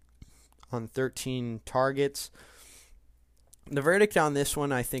 1 on 13 targets. The verdict on this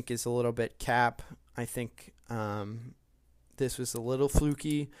one, I think, is a little bit cap. I think this was a little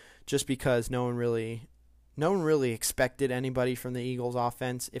fluky, just because no one really expected anybody from the Eagles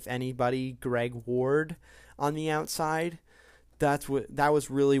offense. If anybody, Greg Ward on the outside. That was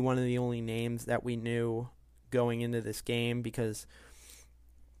really one of the only names that we knew going into this game, because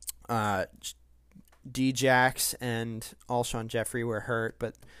Djax and Alshon Jeffrey were hurt, but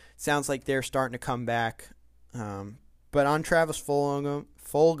it sounds like they're starting to come back. But on Travis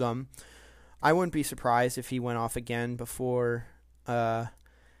Fulgham, I wouldn't be surprised if he went off again before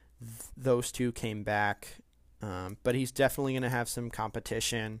those two came back. But he's definitely going to have some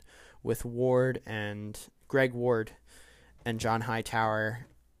competition with Greg Ward and John Hightower.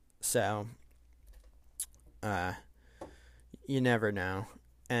 So you never know.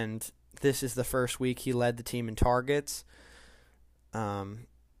 And this is the first week he led the team in targets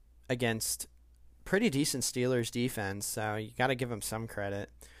against pretty decent Steelers defense, so you got to give him some credit.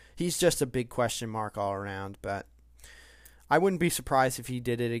 He's just a big question mark all around, but I wouldn't be surprised if he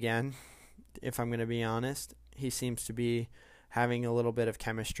did it again, if I'm going to be honest. He seems to be having a little bit of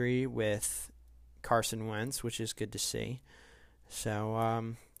chemistry with Carson Wentz, which is good to see.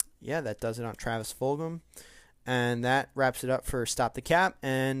 So, that does it on Travis Fulgham. And that wraps it up for Stop the Cap.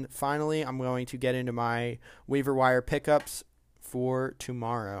 And finally, I'm going to get into my waiver wire pickups for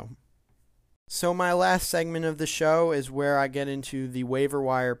tomorrow. So my last segment of the show is where I get into the waiver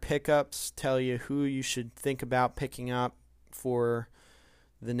wire pickups, tell you who you should think about picking up for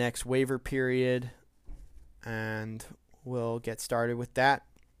the next waiver period, and we'll get started with that.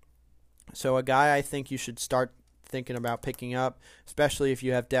 So a guy I think you should start thinking about picking up, especially if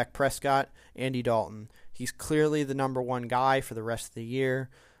you have Dak Prescott, Andy Dalton. He's clearly the number one guy for the rest of the year.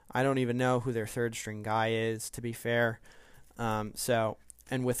 I don't even know who their third string guy is, to be fair.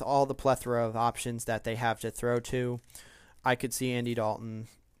 And with all the plethora of options that they have to throw to, I could see Andy Dalton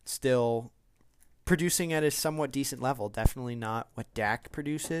still producing at a somewhat decent level. Definitely not what Dak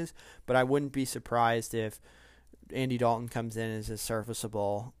produces, but I wouldn't be surprised if Andy Dalton comes in as a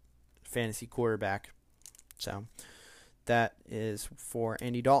serviceable fantasy quarterback. So that is for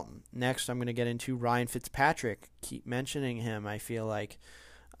Andy Dalton. Next, I'm going to get into Ryan Fitzpatrick. Keep mentioning him, I feel like.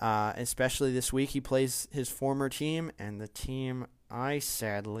 Especially this week, he plays his former team, and the team I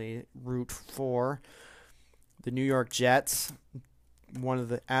sadly root for, the New York Jets, one of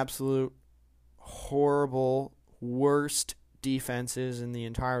the absolute horrible, worst defenses in the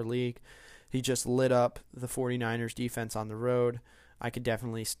entire league. He just lit up the 49ers defense on the road. I could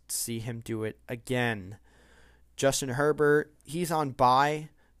definitely see him do it again. Justin Herbert, he's on bye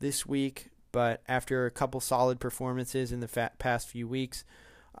this week, but after a couple solid performances in the past few weeks,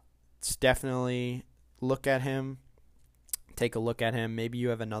 it's definitely take a look at him. Maybe you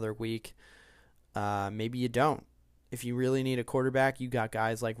have another week. Maybe you don't. If you really need a quarterback, you got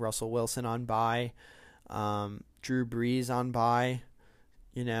guys like Russell Wilson on bye, Drew Brees on bye.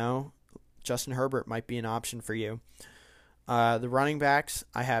 Justin Herbert might be an option for you. The running backs,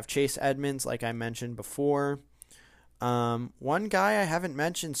 I have Chase Edmonds, like I mentioned before. One guy I haven't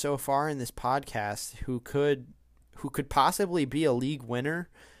mentioned so far in this podcast who could possibly be a league winner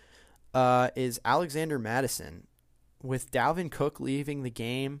is Alexander Mattison. With Dalvin Cook leaving the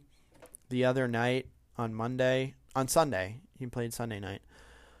game the other night on Sunday, he played Sunday night.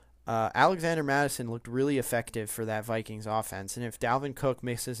 Alexander Mattison looked really effective for that Vikings offense, and if Dalvin Cook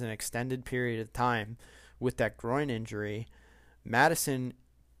misses an extended period of time with that groin injury, Mattison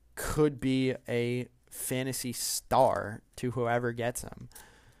could be a fantasy star to whoever gets him.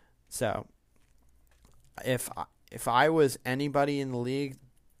 So, if I was anybody in the league,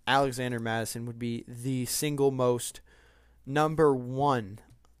 Alexander Mattison would be the single most number one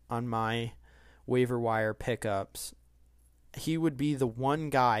on my waiver wire pickups. He would be the one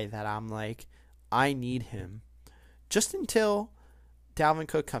guy that I'm like, I need him. Just until Dalvin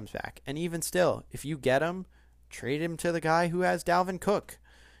Cook comes back. And even still, if you get him, trade him to the guy who has Dalvin Cook.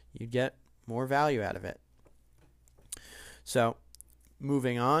 You get more value out of it. So,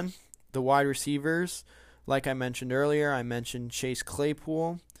 moving on. The wide receivers, like I mentioned earlier, I mentioned Chase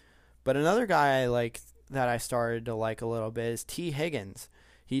Claypool. But another guy I like that I started to like a little bit is T. Higgins.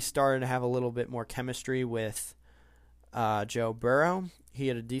 He started to have a little bit more chemistry with Joe Burrow. He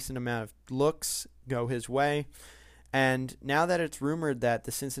had a decent amount of looks go his way. And now that it's rumored that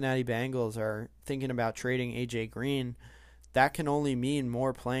the Cincinnati Bengals are thinking about trading A.J. Green, that can only mean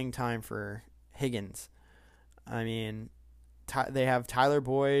more playing time for Higgins. I mean, they have Tyler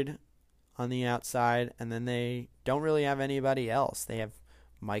Boyd on the outside, and then they don't really have anybody else. They have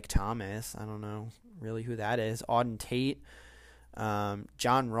Mike Thomas. I don't know really who that is. Auden Tate.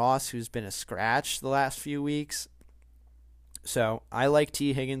 John Ross, who's been a scratch the last few weeks. So I like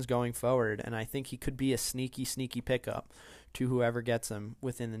T. Higgins going forward, and I think he could be a sneaky pickup to whoever gets him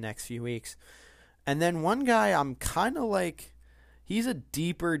within the next few weeks. And then one guy I'm kind of like, he's a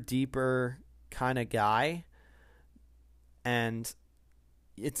deeper kind of guy, and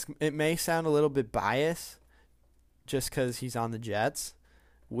it may sound a little bit biased just because he's on the Jets,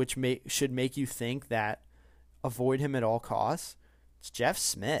 which should make you think that avoid him at all costs, it's Jeff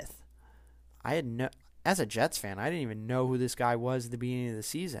Smith. As a Jets fan, I didn't even know who this guy was at the beginning of the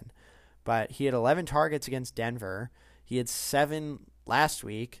season. But he had 11 targets against Denver. He had 7 last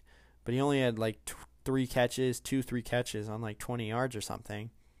week, but he only had like 3 catches on like 20 yards or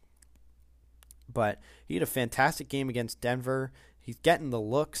something. But he had a fantastic game against Denver. He's getting the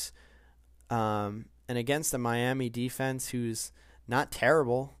looks. And against the Miami defense, who's not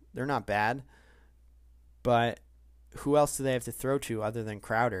terrible. They're not bad. But who else do they have to throw to other than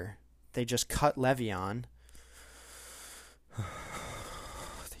Crowder? They just cut Le'Veon.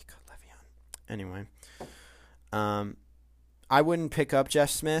 Anyway, I wouldn't pick up Jeff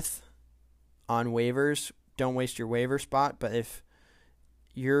Smith on waivers. Don't waste your waiver spot. But if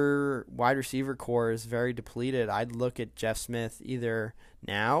your wide receiver core is very depleted, I'd look at Jeff Smith either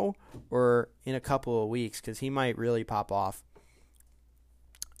now or in a couple of weeks because he might really pop off.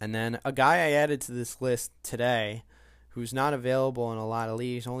 And then a guy I added to this list today who's not available in a lot of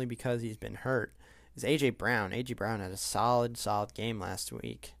leagues only because he's been hurt is A.J. Brown. A.J. Brown had a solid game last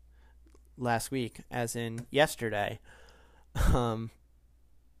week, as in yesterday.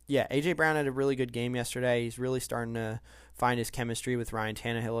 A.J. Brown had a really good game yesterday. He's really starting to find his chemistry with Ryan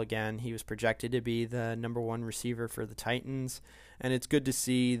Tannehill again. He was projected to be the number 1 receiver for the Titans, and it's good to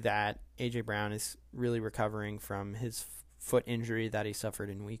see that A.J. Brown is really recovering from his foot injury that he suffered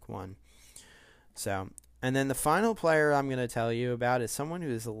in week 1. And then the final player I'm going to tell you about is someone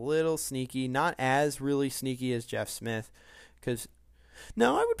who is a little sneaky, not as really sneaky as Jeff Smith,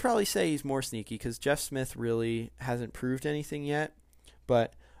 I would probably say he's more sneaky because Jeff Smith really hasn't proved anything yet.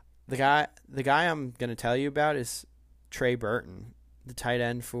 But the guy I'm going to tell you about is Trey Burton, the tight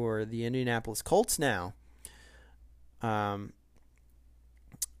end for the Indianapolis Colts now.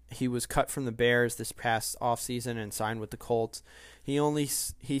 He was cut from the Bears this past offseason and signed with the Colts.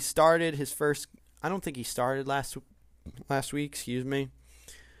 He started his first. I don't think he started last week.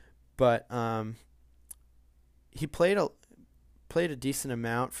 But he played a decent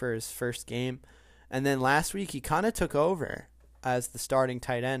amount for his first game, and then last week he kind of took over as the starting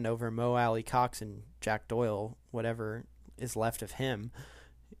tight end over Mo Alley Cox and Jack Doyle, whatever is left of him.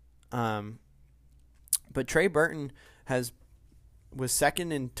 But Trey Burton was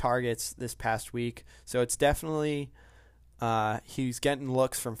second in targets this past week, so it's definitely he's getting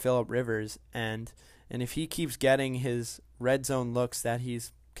looks from Phillip Rivers, and if he keeps getting his red zone looks that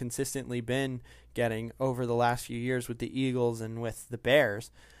he's consistently been getting over the last few years with the Eagles and with the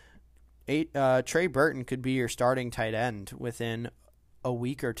Bears, Trey Burton could be your starting tight end within a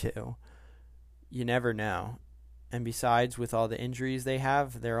week or two. You never know. And besides, with all the injuries they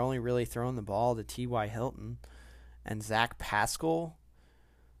have, they're only really throwing the ball to T.Y. Hilton and Zach Pascal.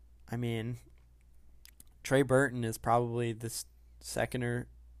 I mean, Trey Burton is probably the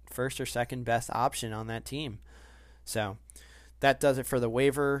first or second best option on that team. So that does it for the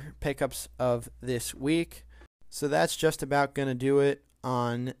waiver pickups of this week. So that's just about going to do it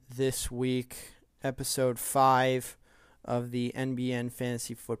on this week, episode 5 of the NBN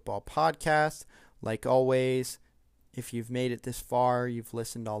Fantasy Football Podcast. Like always, if you've made it this far, you've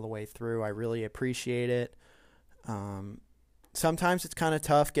listened all the way through, I really appreciate it. Sometimes it's kind of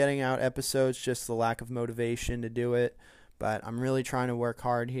tough getting out episodes, just the lack of motivation to do it, but I'm really trying to work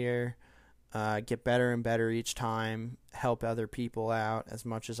hard here, get better and better each time, help other people out as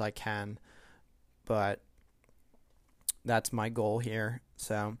much as I can, but that's my goal here.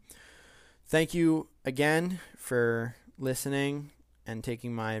 So thank you again for listening and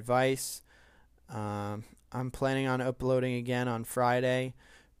taking my advice. I'm planning on uploading again on Friday,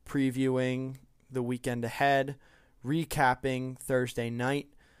 previewing the weekend ahead, recapping Thursday night,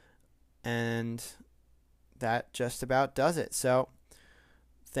 and that just about does it. So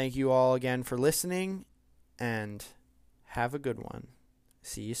thank you all again for listening, and have a good one.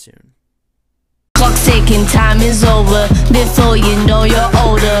 See you soon. Clock's ticking, time is over. Before you know you're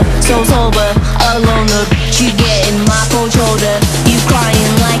older. So sober, alone, the bitch you get in my cold shoulder. You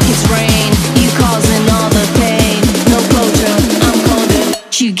crying like it's rain. You causing all the pain. No closure, I'm colder.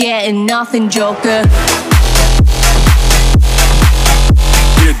 You getting nothing, Joker.